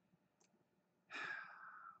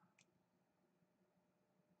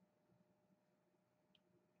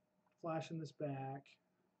 Flashing this back.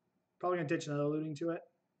 Probably going to ditch another looting to it.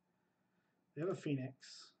 They have a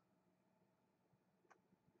Phoenix.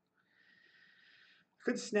 I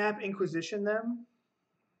could snap Inquisition them,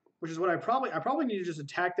 which is what I probably need to just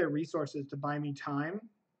attack their resources to buy me time.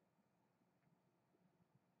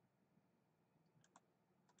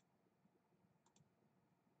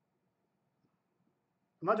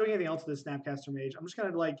 I'm not doing anything else with this Snapcaster Mage. I'm just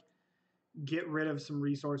going to like get rid of some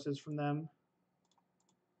resources from them.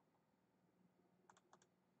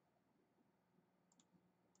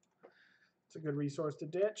 It's a good resource to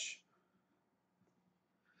ditch.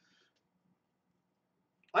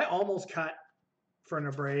 I almost cut for an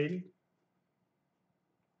Abrade.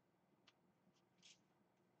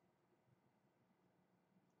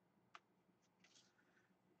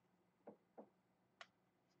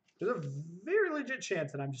 There's a very legit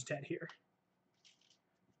chance that I'm just dead here.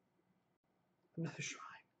 Another shrine.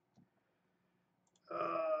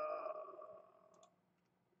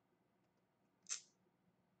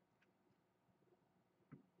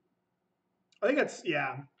 I think that's,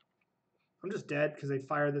 yeah. I'm just dead because they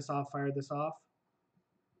fired this off, fired this off.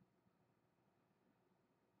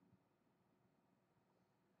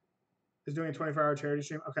 Is doing a 24-hour charity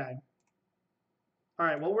stream? Okay. All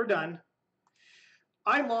right, well, we're done.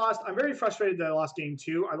 I lost. I'm very frustrated that I lost game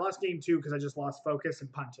 2. I lost game 2 because I just lost focus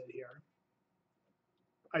and punted here.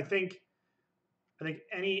 I think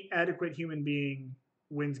any adequate human being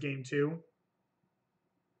wins game 2.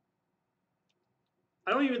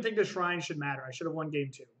 I don't even think the shrine should matter. I should have won game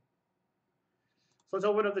 2. So let's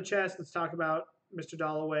open up the chest. Let's talk about Mr.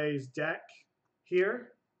 Dollaway's deck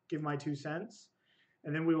here. Give my 2 cents.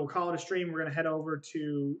 And then we will call it a stream. We're going to head over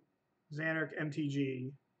to Xanark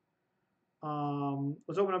MTG.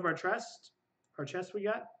 Let's open up our chest we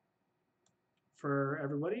got for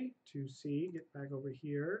everybody to see. Get back over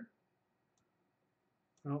here.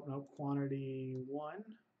 Nope, quantity 1.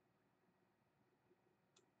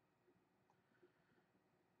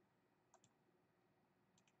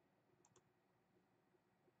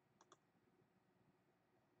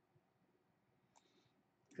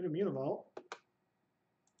 Hit a Mutavault.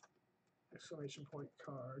 Exclamation point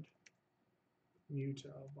card.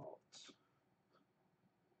 Mutavault.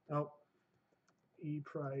 Oh,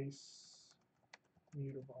 E-Price,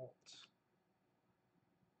 Mutavault.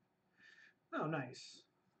 Oh, nice.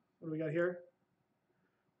 What do we got here?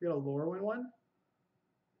 We got a Lorwyn one?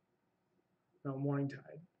 No, Morning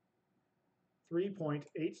Tide. 3.8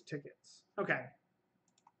 tickets. Okay.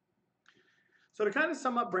 So to kind of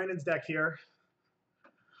sum up Brandon's deck here,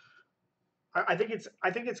 I think it's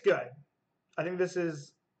good. I think this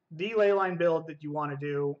is the Leyline build that you want to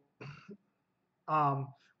do.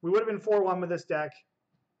 We would have been 4-1 with this deck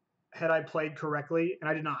had I played correctly, and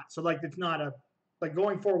I did not. So, like, it's not a – like,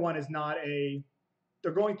 going 4-1 is not a –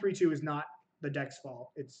 they're going 3-2 is not the deck's fault.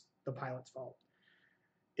 It's the pilot's fault.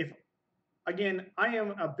 If – again, I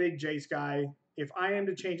am a big Jace guy. If I am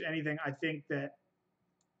to change anything, I think that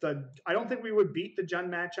I don't think we would beat the Jund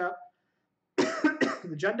matchup.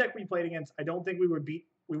 The Jund deck we played against, I don't think we would beat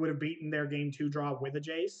we would have beaten their game 2 draw with a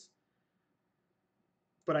Jace.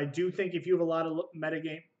 But I do think if you have a lot of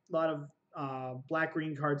metagame, a lot of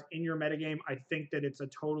black-green cards in your metagame, I think that it's a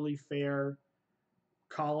totally fair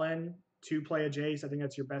call-in to play a Jace. I think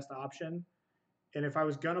that's your best option. And if I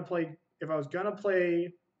was gonna play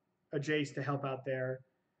a Jace to help out there,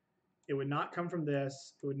 it would not come from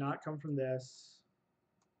this. It would not come from this.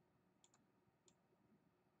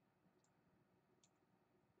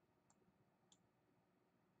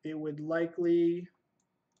 It would likely,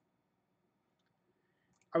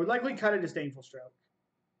 I would likely cut a Disdainful Stroke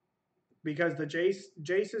because the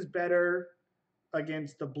Jace is better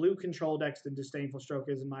against the blue control decks than Disdainful Stroke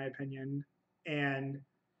is, in my opinion. And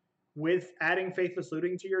with adding Faithless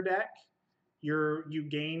Looting to your deck, you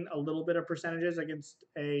gain a little bit of percentages against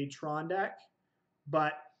a Tron deck,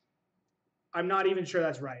 but I'm not even sure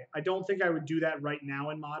that's right. I don't think I would do that right now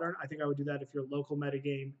in Modern. I think I would do that if your local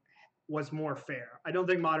metagame was more fair. I don't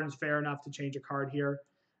think Modern's fair enough to change a card here.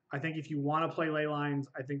 I think if you want to play Leylines,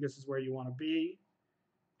 I think this is where you want to be,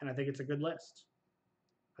 and I think it's a good list.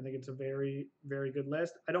 I think it's a very, very good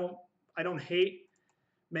list. I don't hate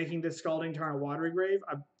making this Scalding Tarn a Watery Grave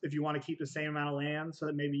if you want to keep the same amount of land so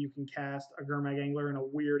that maybe you can cast a Gurmag Angler in a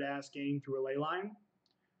weird-ass game through a Leyline.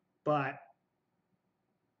 But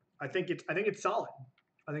I think it's solid.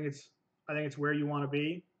 I think it's where you want to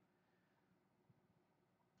be.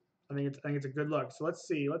 I think it's a good look. So let's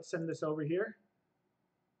see. Let's send this over here.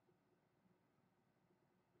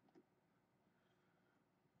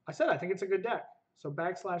 I said I think it's a good deck. So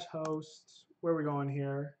 /host. Where are we going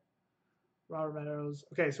here? Robert Meadows.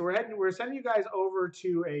 Okay, so we're sending you guys over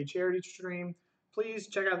to a charity stream. Please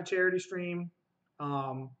check out the charity stream.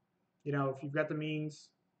 You know, if you've got the means,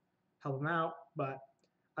 help them out. But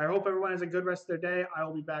I hope everyone has a good rest of their day.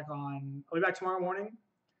 I'll be back tomorrow morning.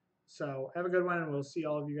 So have a good one, and we'll see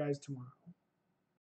all of you guys tomorrow.